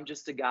 man. I'm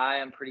just a guy.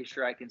 I'm pretty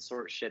sure I can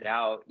sort shit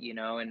out,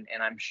 and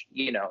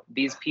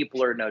these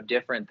people are no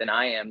different than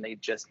I am.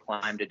 They've just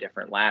climbed a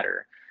different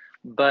ladder.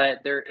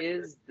 But there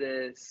is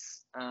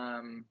this,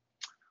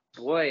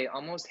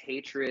 almost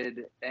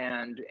hatred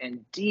and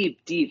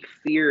deep, deep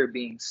fear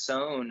being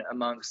sown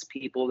amongst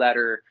people that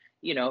are,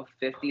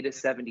 50 to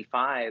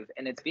 75.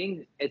 And it's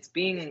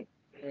being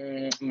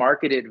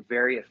marketed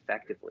very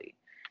effectively.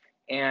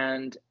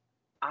 And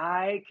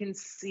I can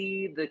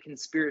see the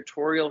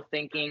conspiratorial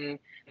thinking,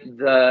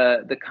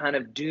 the kind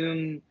of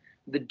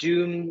the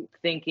doom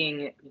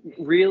thinking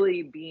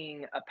really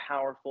being a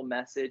powerful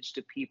message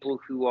to people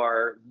who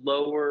are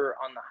lower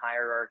on the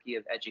hierarchy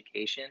of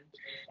education,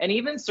 and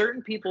even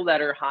certain people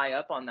that are high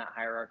up on that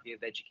hierarchy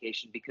of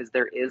education, because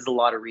there is a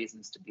lot of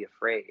reasons to be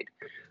afraid.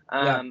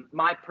 Yeah.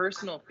 My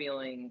personal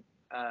feeling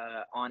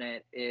on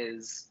it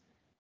is,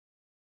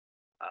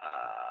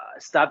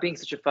 stop being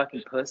such a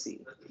fucking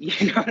pussy.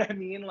 You know what I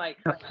mean? Like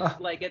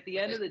at the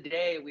end of the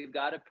day, we've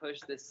got to push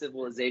this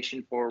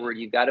civilization forward.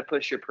 You've got to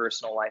push your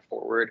personal life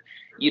forward.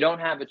 You don't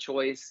have a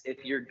choice.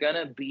 If you're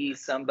gonna be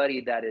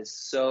somebody that is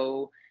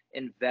so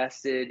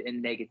invested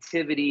in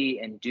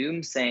negativity and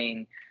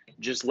doomsaying,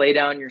 just lay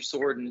down your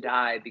sword and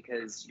die,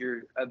 because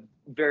you're of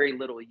very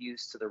little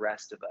use to the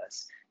rest of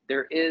us.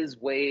 There is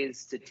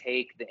ways to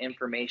take the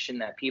information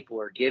that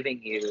people are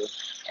giving you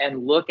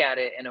and look at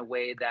it in a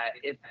way that,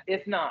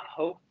 if not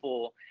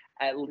hopeful,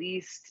 at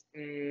least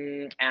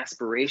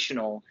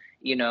aspirational,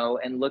 you know,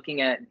 and looking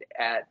at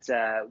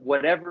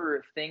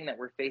whatever thing that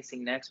we're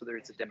facing next, whether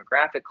it's a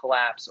demographic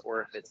collapse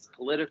or if it's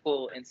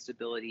political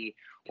instability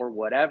or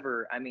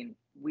whatever. I mean,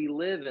 we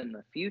live in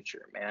the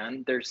future,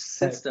 man. There's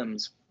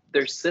systems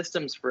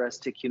for us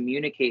to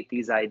communicate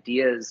these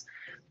ideas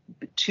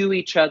to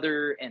each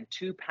other and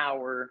to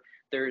power.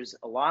 There's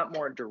a lot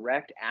more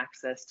direct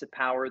access to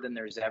power than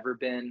there's ever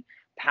been.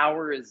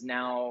 Power is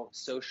now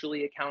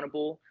socially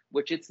accountable,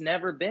 which it's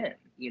never been.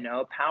 You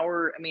know,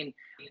 power. I mean,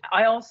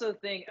 I also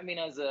think, I mean,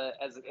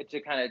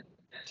 to kind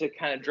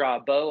of draw a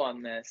bow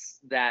on this,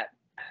 that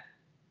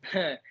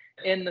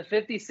in the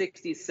 50s,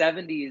 60s,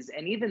 70s,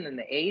 and even in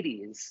the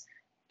 80s,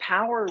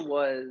 power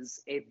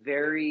was a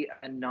very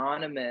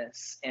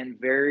anonymous and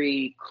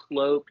very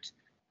cloaked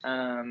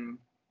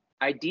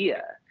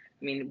idea.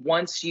 I mean,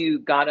 once you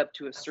got up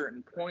to a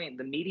certain point,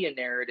 the media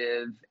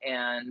narrative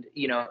and,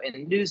 you know,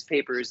 in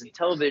newspapers and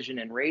television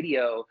and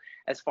radio,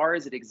 as far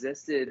as it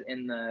existed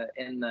in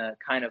the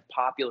kind of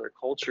popular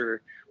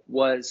culture,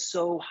 was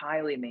so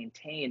highly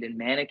maintained and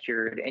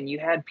manicured. And you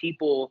had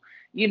people,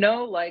 you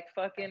know, like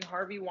fucking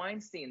Harvey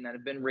Weinstein, that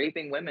have been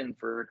raping women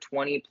for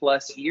 20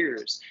 plus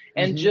years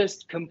and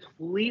just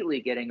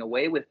completely getting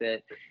away with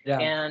it. Yeah.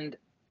 And,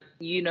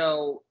 you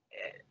know,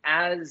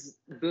 as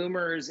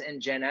boomers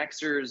and Gen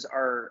Xers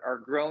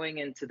are growing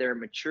into their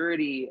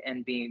maturity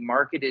and being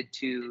marketed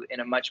to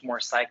in a much more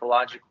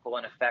psychological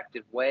and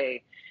effective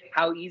way,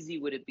 how easy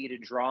would it be to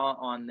draw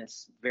on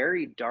this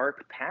very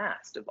dark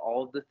past of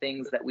all of the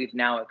things that we've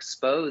now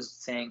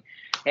exposed, saying,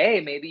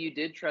 hey, maybe you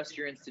did trust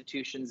your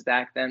institutions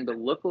back then, but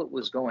look what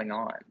was going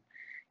on.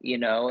 You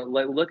know,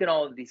 look at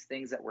all of these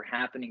things that were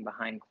happening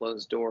behind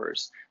closed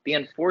doors. The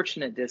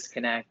unfortunate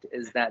disconnect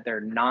is that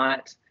they're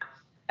not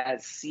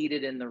as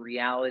seated in the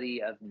reality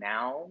of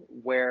now,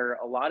 where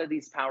a lot of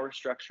these power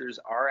structures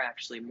are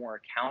actually more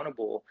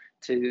accountable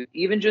to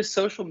even just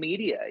social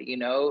media, you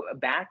know,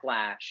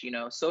 backlash, you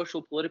know,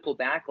 social political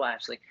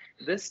backlash. Like,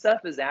 this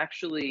stuff is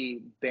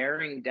actually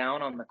bearing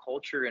down on the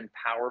culture in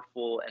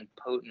powerful and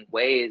potent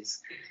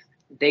ways.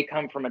 They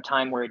come from a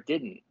time where it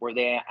didn't, where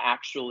they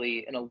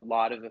actually, in a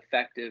lot of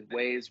effective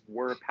ways,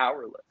 were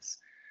powerless.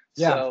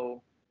 Yeah.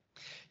 So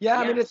yeah,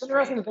 I mean, it's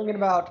interesting thinking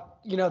about,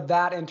 you know,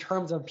 that in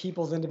terms of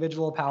people's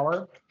individual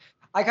power.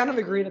 I kind of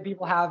agree that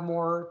people have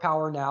more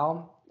power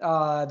now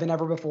than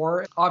ever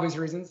before. Obvious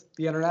reasons,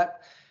 the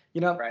internet,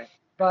 you know. Right.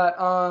 But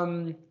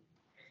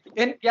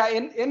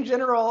in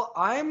general,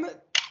 I'm,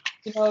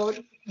 you know,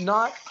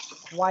 not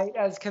quite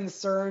as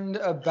concerned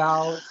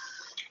about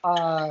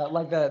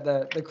like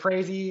the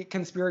crazy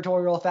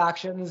conspiratorial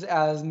factions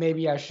as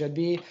maybe I should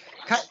be.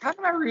 Kind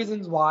of my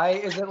reasons why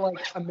is that, like,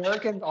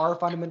 Americans are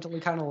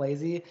fundamentally kind of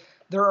lazy.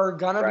 There are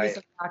gonna be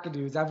some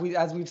wackadoos,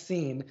 as we've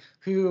seen,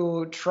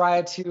 who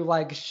try to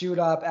like shoot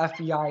up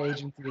FBI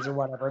agencies or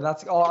whatever.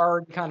 That's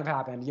already kind of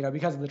happened, you know,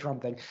 because of the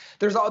Trump thing.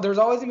 There's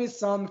always gonna be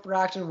some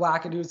fraction of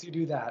wackadoos who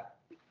do that.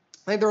 I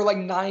think there were like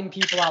 9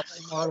 people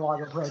outside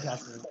Mar-a-Lago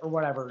protesting or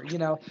whatever, you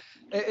know.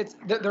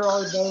 There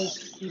are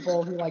those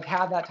people who like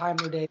have that time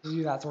in their day to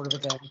do that sort of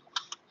a thing.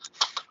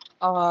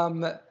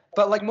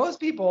 But like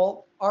most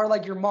people are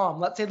like your mom.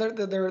 Let's say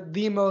they're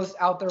the most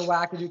out there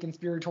wackadoo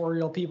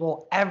conspiratorial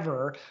people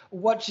ever.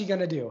 What's she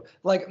gonna do?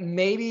 Like,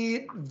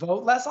 maybe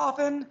vote less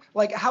often?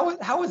 Like, how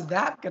is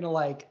that gonna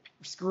like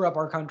screw up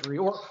our country?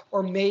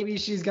 Or maybe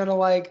she's gonna,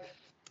 like,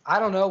 I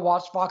don't know,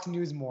 watch Fox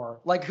News more.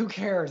 Like, who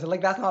cares?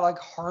 Like, that's not like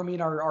harming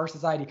our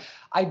society.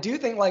 I do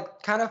think,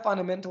 like, kind of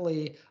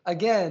fundamentally,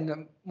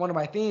 again, one of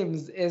my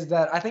themes is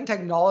that I think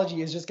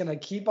technology is just going to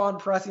keep on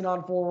pressing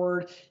on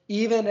forward,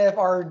 even if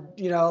our,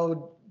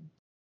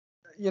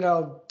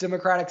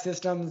 democratic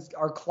systems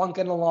are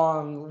clunking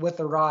along with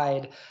the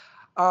ride.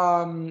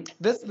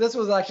 This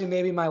was actually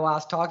maybe my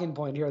last talking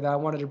point here that I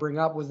wanted to bring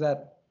up, was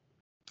that,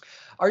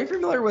 are you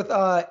familiar with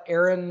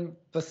Aaron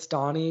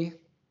Bastani?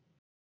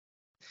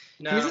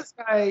 No. He's this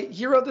guy.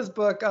 He wrote this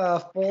book,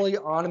 Fully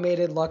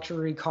Automated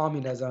Luxury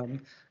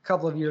Communism, a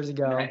couple of years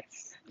ago.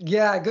 Nice.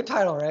 Yeah, good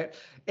title, right?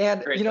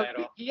 And Great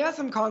title. he has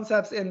some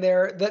concepts in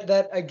there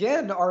that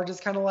again are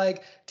just kind of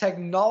like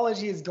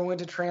technology is going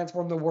to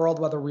transform the world,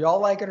 whether we all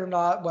like it or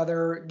not.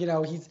 Whether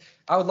he's,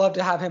 I would love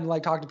to have him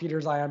like talk to Peter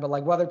Zion, but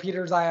like whether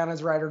Peter Zion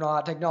is right or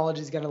not,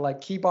 technology is going to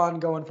like keep on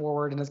going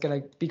forward, and it's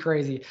going to be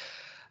crazy,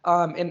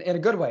 in a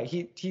good way.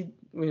 He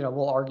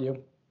will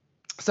argue.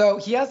 So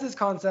he has this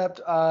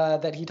concept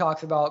that he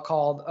talks about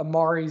called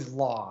Amari's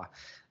Law,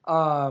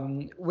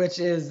 which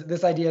is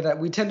this idea that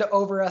we tend to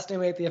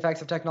overestimate the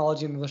effects of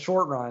technology in the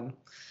short run,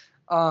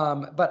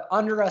 but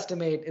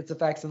underestimate its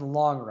effects in the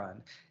long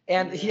run.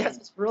 And he has Mm.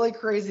 this really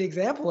crazy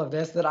example of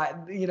this that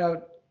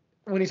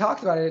when he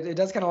talks about it, it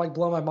does kind of like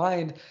blow my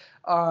mind.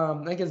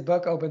 I think his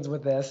book opens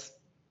with this,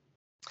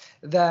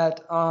 that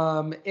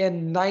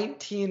in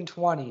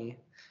 1920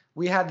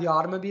 we had the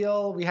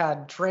automobile, we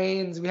had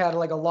trains, we had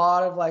like a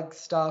lot of like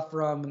stuff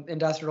from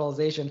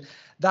industrialization.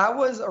 That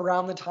was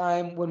around the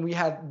time when we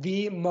had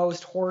the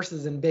most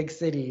horses in big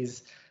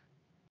cities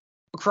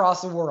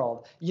across the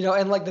world.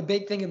 And like the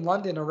big thing in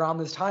London around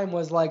this time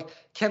was like,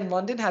 can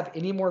London have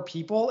any more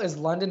people? Is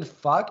London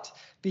fucked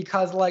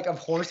because like of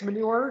horse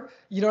manure?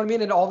 You know what I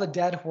mean? And all the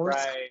dead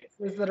horse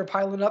Right. that are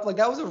piling up. Like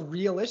that was a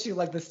real issue.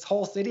 Like this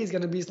whole city is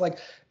going to be like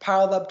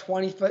piled up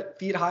 20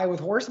 feet high with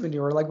horse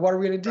manure. Like what are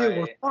we going to do?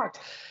 We're Right. fucked.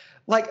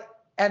 Like,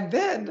 and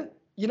then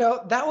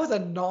that was a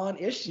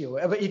non-issue.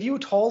 But if you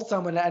told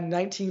someone in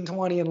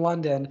 1920 in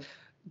London,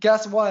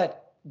 guess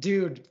what?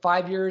 Dude,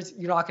 5 years,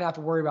 you're not gonna have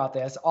to worry about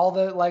this. All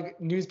the like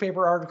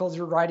newspaper articles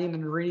you're writing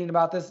and reading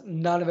about this,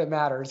 none of it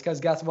matters because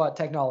guess what?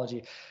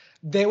 Technology.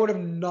 They would have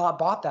not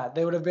bought that.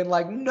 They would have been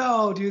like,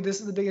 no, dude, this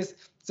is the biggest.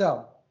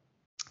 So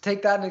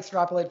take that and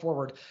extrapolate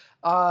forward.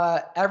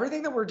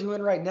 Everything that we're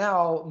doing right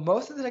now,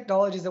 most of the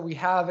technologies that we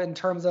have in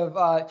terms of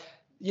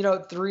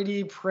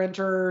 3D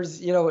printers,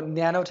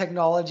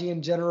 nanotechnology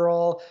in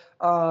general,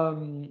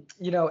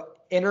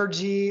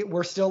 energy,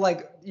 we're still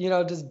like,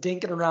 just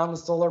dinking around with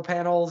solar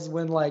panels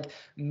when like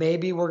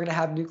maybe we're going to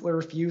have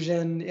nuclear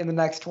fusion in the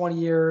next 20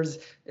 years.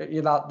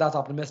 That's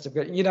optimistic,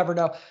 but you never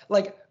know.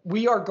 Like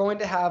we are going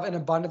to have an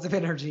abundance of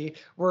energy.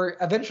 We're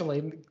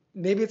eventually,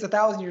 maybe it's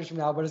 1,000 years from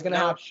now, but it's going to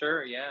No, happen.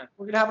 sure, yeah.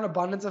 We're going to have an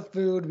abundance of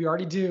food. We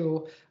already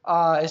do.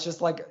 It's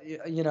just like,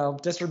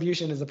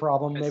 distribution is the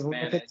problem. Maybe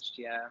we'll fix. Mismanaged,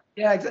 yeah.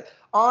 Yeah,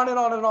 on and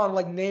on and on.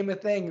 Like name a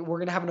thing. We're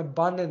going to have an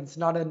abundance,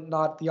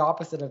 not the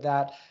opposite of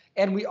that.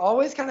 And we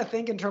always kind of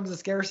think in terms of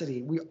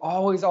scarcity. We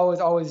always,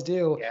 always, always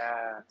do.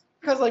 Yeah.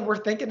 Because like we're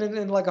thinking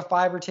in like a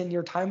 5 or 10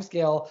 year time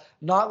scale,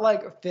 not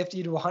like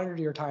 50 to 100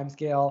 year time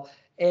scale.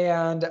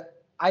 And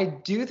I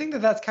do think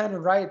that that's kind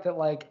of right, that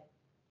like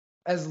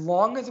as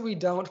long as we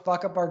don't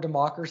fuck up our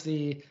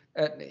democracy,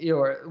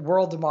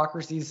 world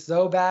democracies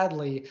so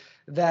badly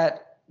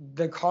that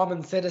the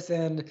common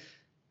citizen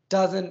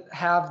doesn't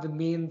have the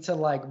means to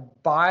like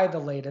buy the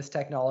latest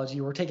technology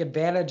or take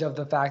advantage of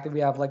the fact that we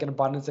have like an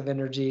abundance of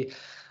energy,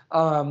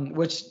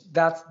 which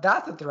that's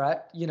a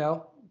threat,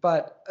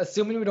 but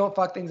assuming we don't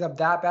fuck things up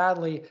that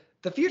badly,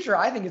 the future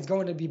I think is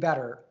going to be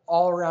better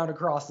all around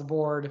across the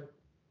board,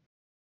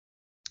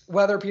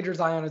 whether Peter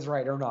Zion is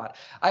right or not.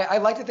 I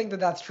like to think that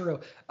that's true.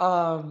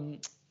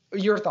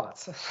 Your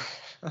thoughts?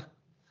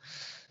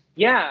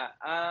 Yeah,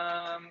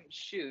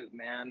 shoot,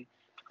 man.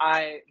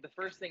 The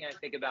first thing I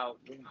think about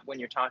when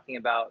you're talking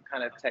about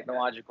kind of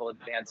technological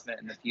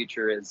advancement in the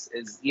future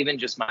is even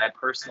just my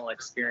personal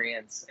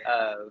experience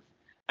of,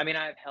 I mean,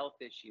 I have health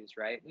issues,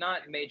 right?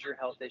 Not major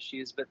health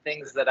issues, but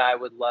things that I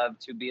would love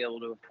to be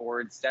able to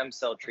afford: stem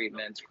cell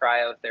treatments,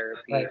 cryotherapy.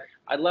 Right.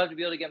 I'd love to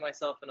be able to get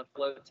myself in a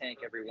float tank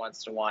every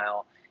once in a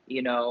while.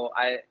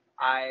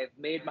 I've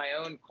made my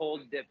own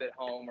cold dip at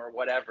home or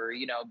whatever,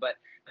 but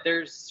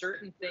there's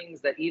certain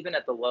things that even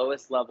at the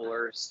lowest level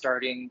are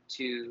starting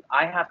to,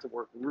 I have to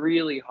work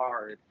really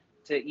hard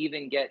to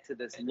even get to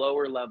this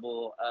lower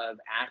level of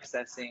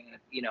accessing,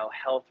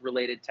 health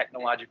related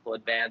technological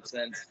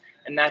advancements.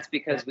 And that's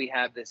because we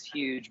have this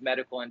huge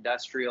medical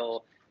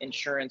industrial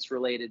insurance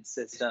related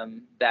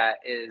system that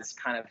is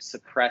kind of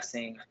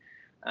suppressing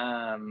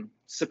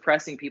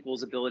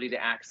people's ability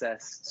to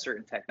access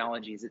certain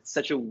technologies. It's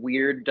such a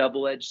weird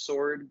double-edged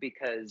sword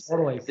because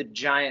Totally.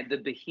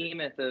 the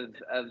behemoth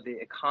of the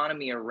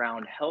economy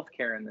around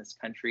healthcare in this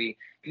country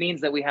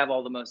means that we have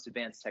all the most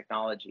advanced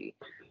technology.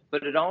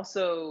 But it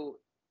also,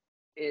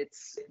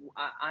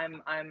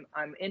 I'm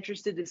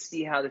interested to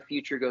see how the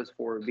future goes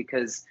forward,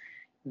 because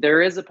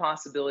there is a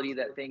possibility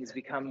that things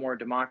become more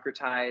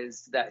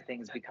democratized, that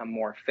things become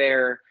more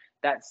fair.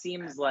 That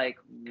seems like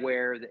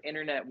where the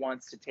internet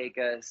wants to take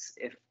us.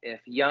 If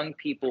young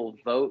people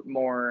vote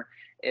more,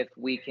 if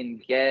we can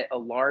get a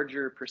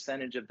larger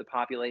percentage of the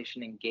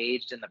population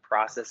engaged in the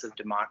process of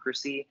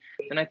democracy,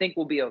 then I think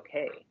we'll be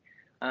okay.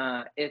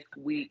 If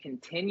we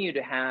continue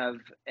to have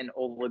an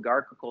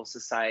oligarchical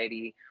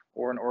society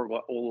or an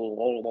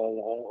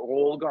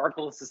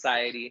oligarchical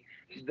society,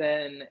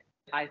 then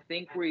I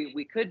think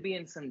we could be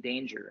in some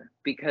danger,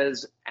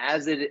 because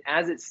as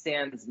it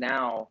stands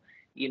now,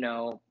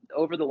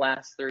 over the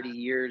last 30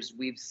 years,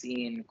 we've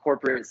seen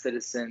corporate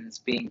citizens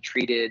being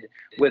treated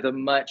with a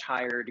much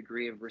higher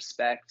degree of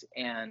respect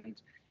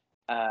and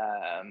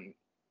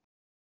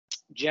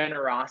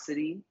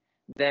generosity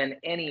than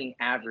any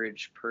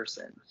average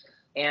person.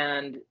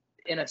 And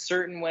in a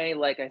certain way,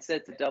 like I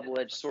said, it's a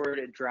double-edged sword.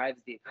 It drives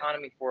the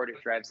economy forward,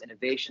 it drives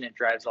innovation, it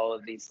drives all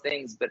of these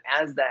things. But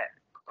as that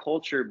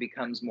culture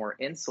becomes more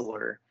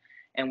insular,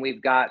 and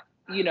we've got,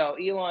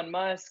 Elon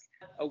Musk,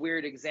 a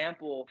weird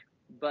example,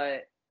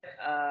 but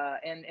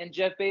and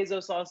Jeff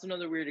Bezos, also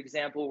another weird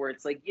example where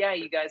it's like, yeah,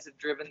 you guys have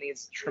driven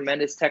these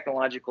tremendous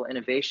technological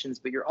innovations,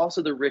 but you're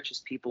also the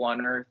richest people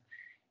on earth,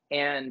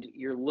 and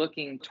you're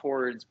looking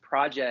towards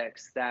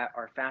projects that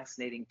are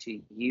fascinating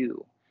to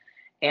you.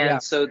 Yeah.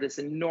 And so this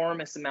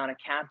enormous amount of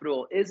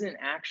capital isn't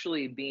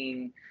actually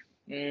being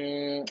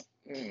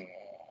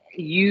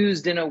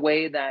used in a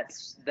way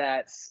that's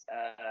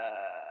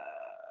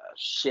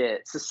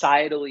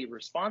societally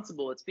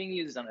responsible. It's being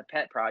used on a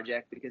pet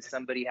project because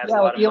somebody has a Yeah,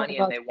 like lot of Elon money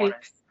and Musk they want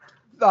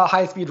to. hates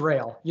high-speed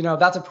rail.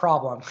 That's a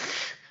problem.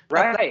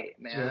 That's Right,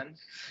 true. man.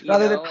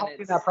 Rather than And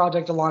helping that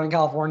project along in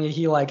California,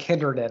 he like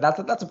hindered it.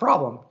 That's a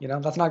problem.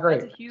 That's not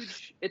great.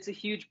 it's a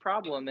huge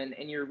problem.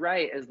 And you're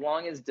right. As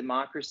long as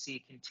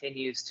democracy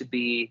continues to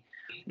be,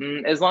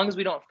 as long as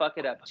we don't fuck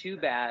it up too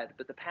bad,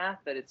 but the path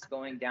that it's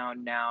going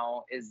down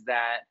now is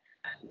that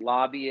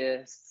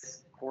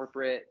lobbyists,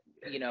 corporate,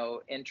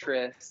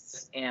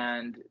 interests,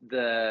 and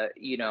the,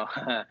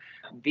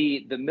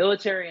 the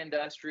military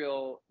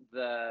industrial,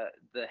 the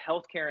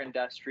healthcare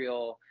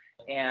industrial,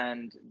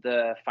 and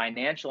the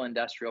financial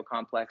industrial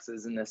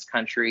complexes in this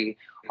country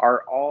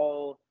are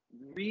all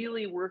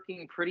really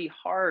working pretty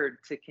hard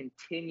to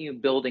continue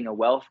building a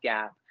wealth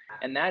gap,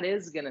 and that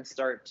is going to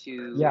start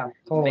to Yeah,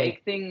 totally.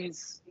 make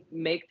things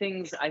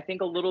I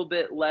think a little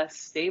bit less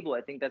stable.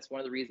 I think that's one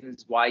of the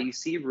reasons why you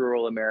see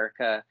rural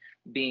America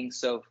being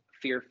so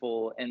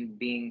fearful and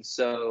being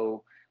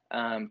so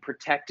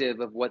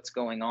protective of what's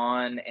going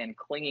on and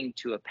clinging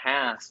to a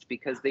past,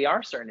 because they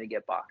are starting to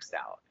get boxed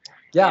out.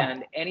 Yeah.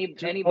 And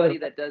anybody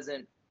that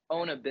doesn't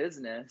own a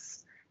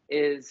business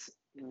is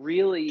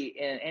really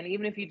in, and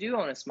even if you do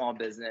own a small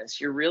business,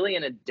 you're really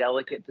in a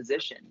delicate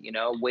position.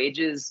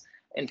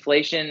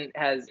 Inflation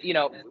has,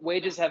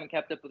 wages haven't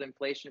kept up with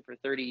inflation for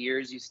 30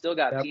 years. You still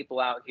got Yep. people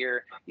out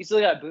here, you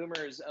still got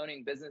boomers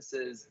owning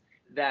businesses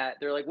that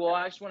they're like, well,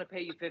 I just want to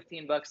pay you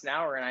 $15 an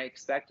hour and I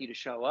expect you to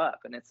show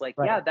up. And it's like,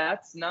 Right. yeah,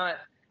 that's not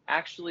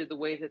actually the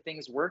way that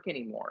things work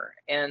anymore.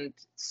 And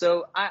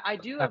so I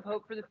do have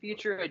hope for the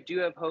future. I do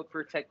have hope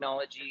for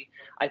technology.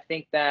 I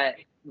think that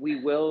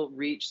we will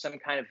reach some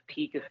kind of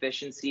peak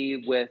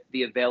efficiency with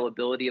the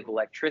availability of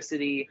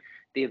electricity,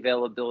 the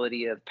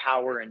availability of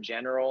power in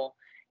general,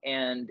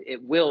 and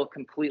it will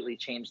completely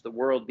change the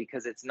world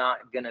because it's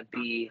not going to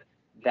be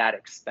that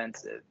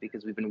expensive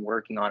because we've been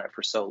working on it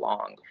for so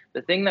long.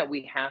 The thing that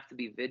we have to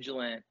be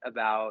vigilant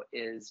about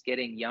is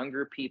getting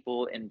younger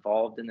people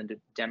involved in the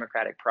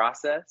democratic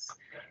process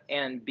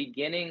and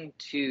beginning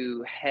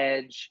to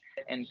hedge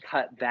and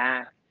cut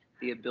back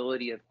the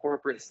ability of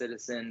corporate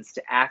citizens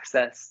to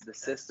access the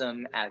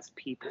system as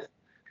people,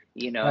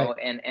 Right.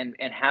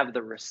 and have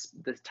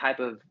the type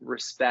of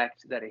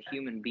respect that a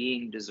human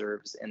being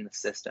deserves in the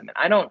system. And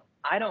I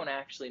don't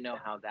actually know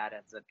how that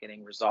ends up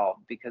getting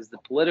resolved, because the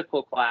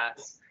political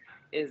class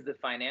is the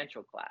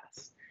financial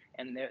class,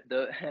 and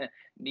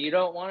you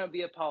don't want to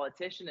be a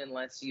politician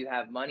unless you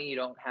have money. You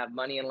don't have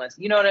money unless,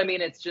 you know what I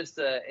mean. It's just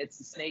it's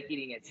a snake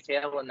eating its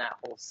tail in that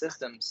whole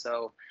system.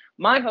 So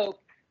my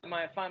hope,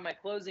 my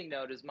closing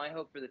note is, my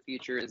hope for the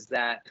future is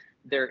that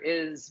there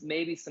is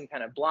maybe some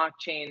kind of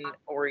blockchain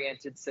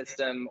oriented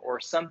system or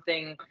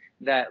something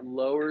that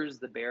lowers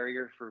the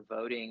barrier for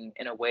voting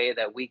in a way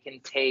that we can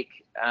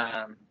take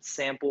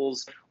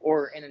samples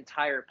or an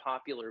entire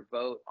popular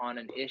vote on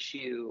an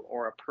issue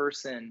or a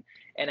person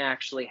and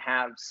actually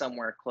have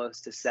somewhere close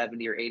to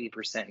 70 or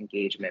 80%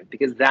 engagement,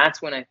 because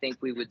that's when I think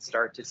we would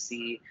start to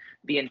see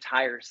the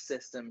entire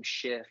system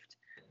shift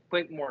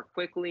more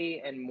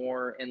quickly and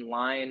more in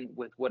line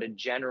with what a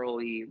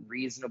generally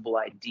reasonable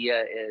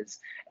idea is,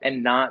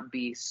 and not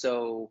be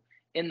so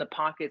in the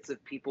pockets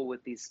of people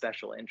with these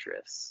special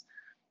interests.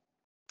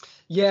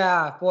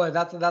 Yeah, boy,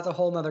 that's a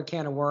whole nother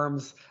can of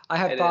worms. I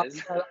have It thoughts.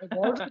 is. I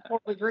largely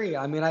totally agree.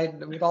 I mean,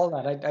 with all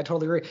that, I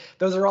totally agree.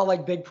 Those are all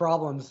like big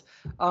problems.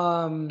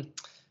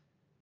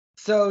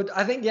 So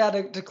I think, yeah,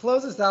 to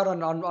close this out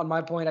on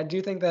my point, I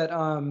do think that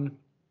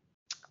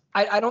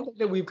I don't think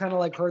that we've kind of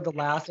like heard the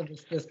last of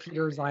this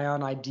Peter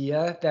Zion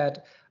idea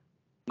that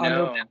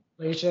No.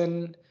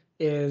 underpopulation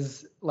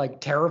is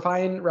like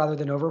terrifying rather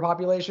than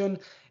overpopulation.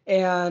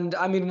 And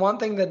I mean, one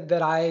thing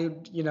that I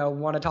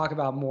want to talk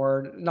about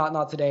more,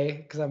 not today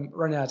because I'm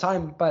running out of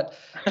time, but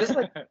just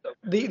like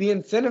the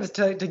incentives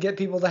to get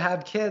people to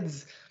have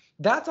kids,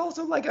 that's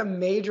also like a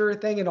major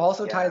thing, and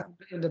also ties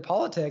into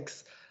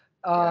politics.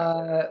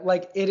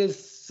 Like it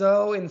is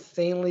so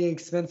insanely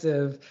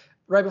expensive.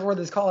 Right before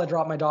this call, I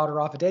dropped my daughter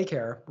off at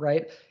daycare.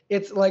 Right,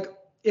 it's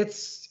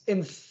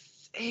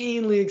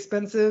insanely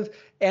expensive,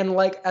 and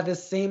like at the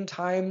same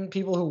time,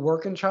 people who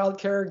work in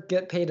childcare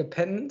get paid a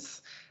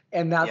pittance,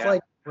 and that's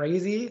like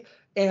crazy.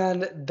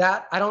 And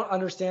that I don't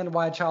understand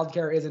why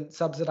childcare isn't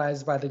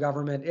subsidized by the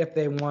government if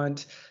they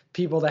want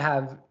people to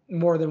have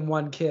more than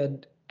one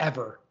kid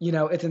ever.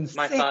 It's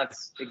My insane.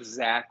 thoughts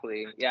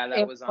exactly. Yeah, that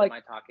And was on like, my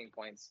talking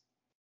points.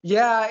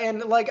 yeah,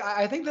 and like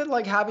I think that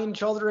like having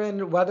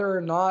children, whether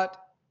or not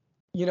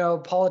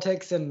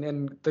politics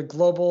and the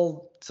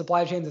global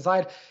supply chains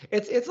aside,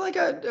 it's like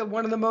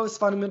one of the most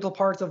fundamental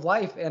parts of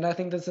life, and I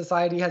think that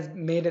society has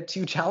made it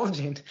too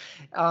challenging,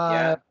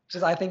 Yeah,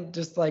 just I think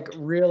just like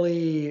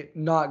really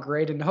not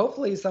great, and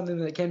hopefully something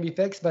that can be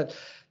fixed. But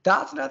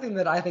that's nothing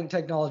that I think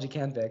technology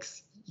can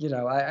fix.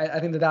 I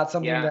think that that's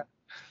something yeah, that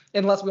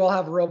unless we all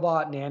have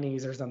robot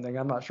nannies or something,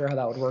 I'm not sure how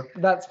that would work.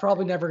 That's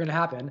probably never going to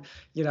happen,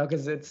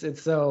 because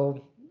it's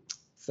so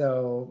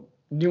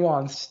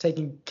nuanced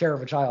taking care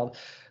of a child.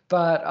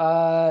 But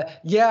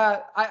yeah,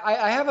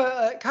 I have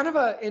a kind of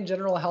a in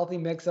general healthy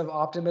mix of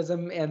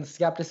optimism and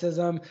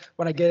skepticism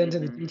when I get into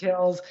the hmm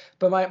details.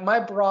 But my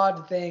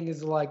broad thing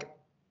is like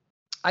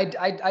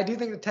I do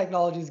think that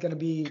technology is going to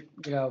be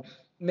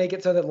make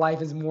it so that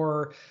life is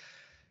more,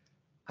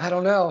 I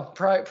don't know,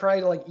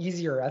 probably like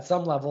easier at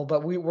some level,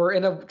 but we're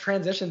in a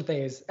transition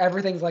phase.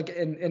 Everything's like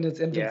in its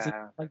infancy,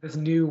 yeah, like this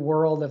new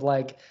world of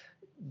like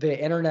the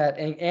internet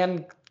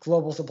and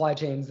global supply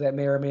chains that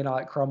may or may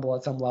not crumble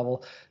at some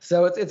level.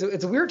 So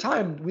it's a weird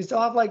time. We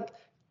still have like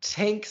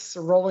tanks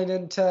rolling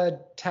into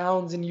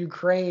towns in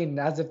Ukraine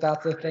as if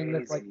that's a thing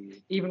that's like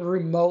crazy. even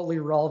remotely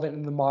relevant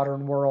in the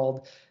modern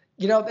world.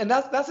 And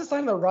that's a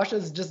sign that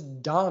Russia's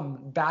just dumb,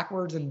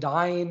 backwards and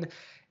dying.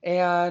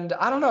 And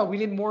I don't know, we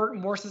need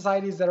more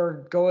societies that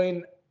are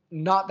going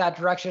not that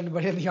direction,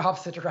 but in the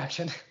opposite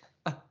direction.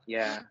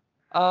 Yeah,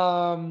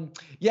 um,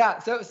 yeah,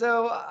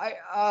 so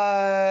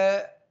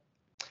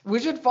we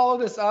should follow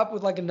this up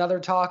with like another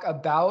talk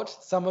about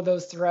some of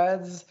those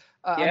threads.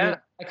 I mean, yeah,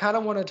 I kind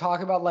of want to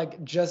talk about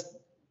like just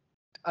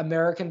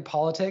American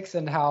politics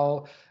and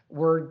how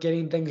we're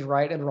getting things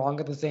right and wrong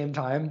at the same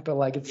time, but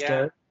like it's yeah.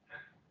 scary.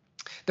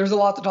 There's a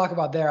lot to talk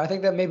about there. I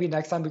think that maybe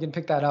next time we can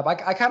pick that up.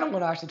 I kind of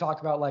want to actually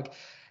talk about like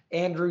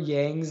Andrew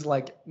Yang's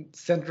like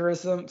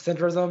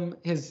centrism,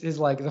 his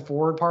like the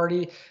Forward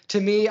Party. To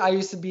me, I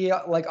used to be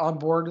like on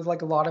board with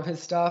like a lot of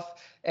his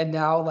stuff, and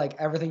now like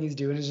everything he's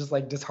doing is just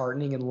like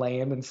disheartening and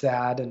lame and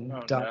sad and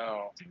Oh dumb.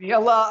 no. To me, I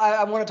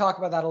want to talk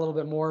about that a little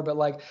bit more, but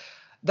like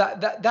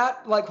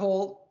that like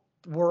whole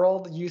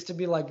world used to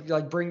be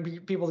like bring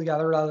people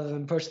together rather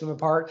than push them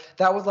apart.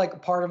 That was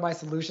like part of my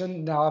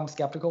solution. Now I'm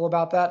skeptical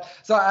about that.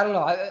 So I don't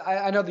know.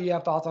 I know that you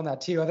have thoughts on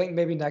that too. I think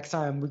maybe next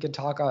time we could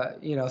talk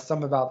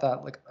some about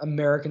that, like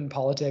American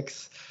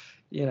politics,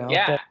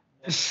 Yeah, but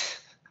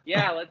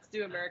yeah. Let's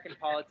do American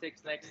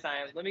politics next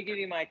time. Let me give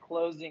you my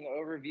closing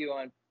overview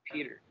on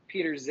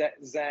Peter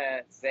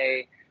Zan.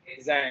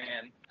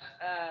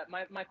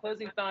 My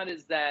closing thought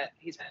is that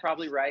he's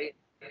probably right.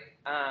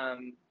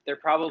 There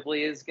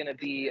probably is going to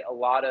be a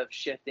lot of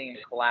shifting and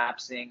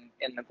collapsing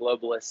in the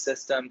globalist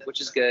system,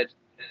 which is good.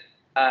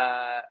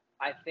 I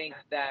think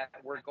that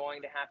we're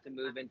going to have to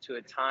move into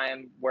a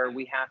time where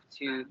we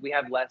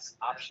have less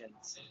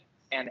options,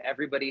 and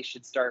everybody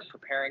should start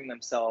preparing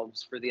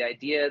themselves for the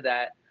idea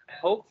that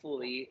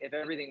hopefully, if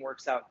everything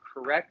works out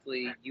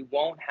correctly, you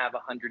won't have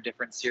 100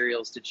 different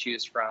cereals to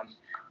choose from.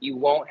 You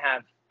won't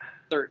have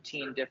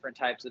 13 different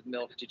types of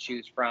milk to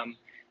choose from.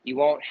 You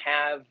won't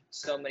have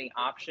so many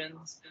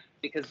options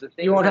because the you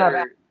things won't that have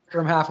are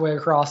from halfway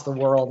across the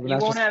world, and you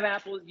that's won't just have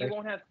apples, you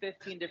won't have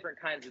 15 different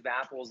kinds of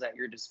apples at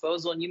your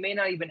disposal, and you may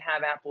not even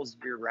have apples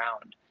year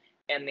round.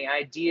 And the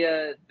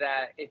idea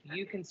that if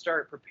you can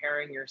start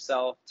preparing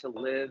yourself to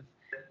live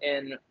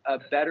in a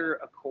better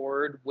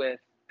accord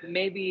with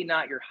maybe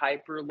not your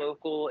hyper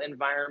local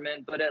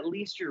environment, but at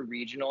least your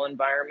regional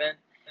environment,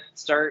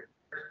 start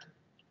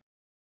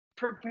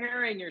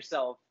preparing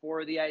yourself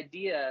for the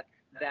idea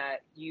that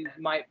you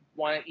might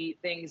want to eat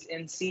things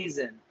in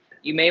season.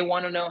 You may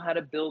want to know how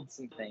to build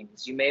some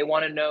things. You may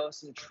want to know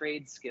some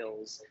trade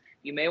skills.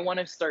 You may want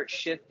to start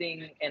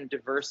shifting and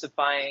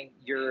diversifying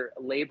your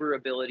labor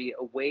ability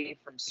away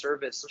from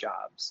service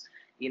jobs.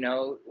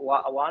 A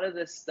lot of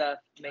this stuff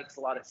makes a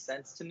lot of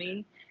sense to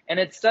me. And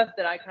it's stuff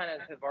that I kind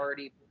of have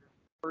already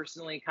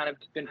personally kind of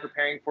been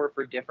preparing for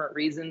different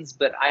reasons,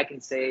 but I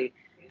can say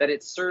that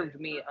it served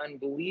me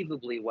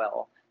unbelievably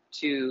well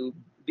to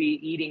be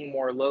eating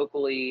more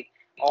locally.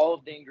 All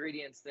of the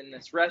ingredients in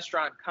this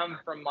restaurant come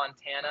from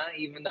Montana,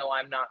 even though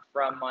I'm not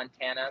from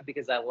Montana,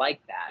 because I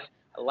like that.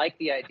 I like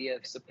the idea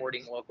of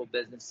supporting local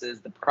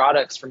businesses. The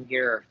products from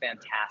here are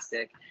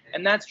fantastic.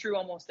 And that's true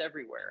almost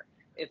everywhere.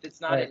 If it's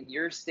not right. in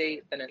your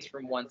state, then it's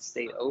from one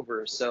state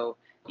over. So,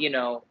 you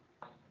know,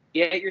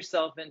 get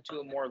yourself into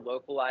a more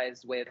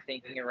localized way of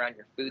thinking around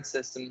your food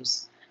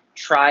systems.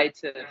 Try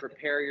to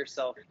prepare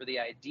yourself for the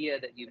idea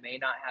that you may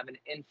not have an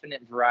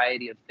infinite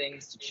variety of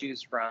things to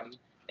choose from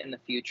in the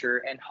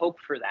future, and hope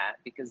for that,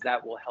 because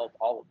that will help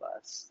all of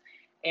us.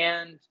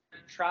 And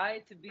try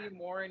to be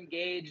more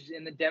engaged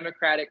in the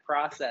democratic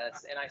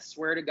process. And I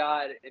swear to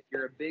God, if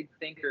you're a big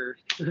thinker,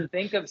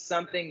 think of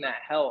something that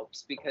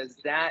helps, because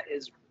that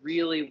is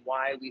really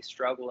why we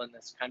struggle in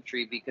this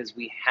country, because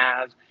we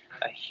have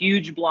a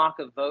huge block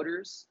of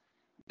voters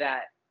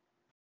that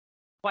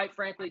quite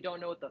frankly don't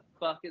know what the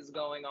fuck is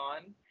going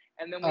on,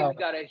 And then Oh, we've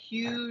got a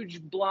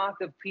huge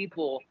block of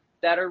people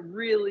that are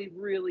really,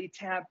 really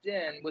tapped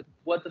in with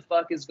what the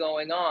fuck is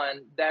going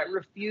on that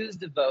refuse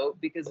to vote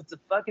because it's a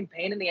fucking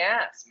pain in the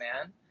ass,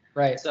 man.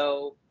 right.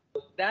 So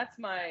that's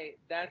my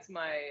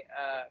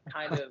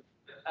kind of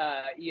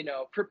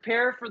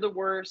prepare for the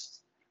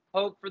worst,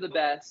 hope for the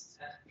best,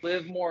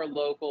 live more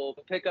local,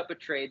 pick up a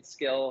trade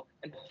skill,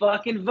 and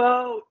fucking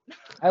vote.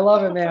 I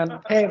love it, man.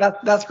 Hey,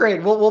 that's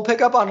great. We'll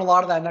pick up on a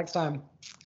lot of that next time.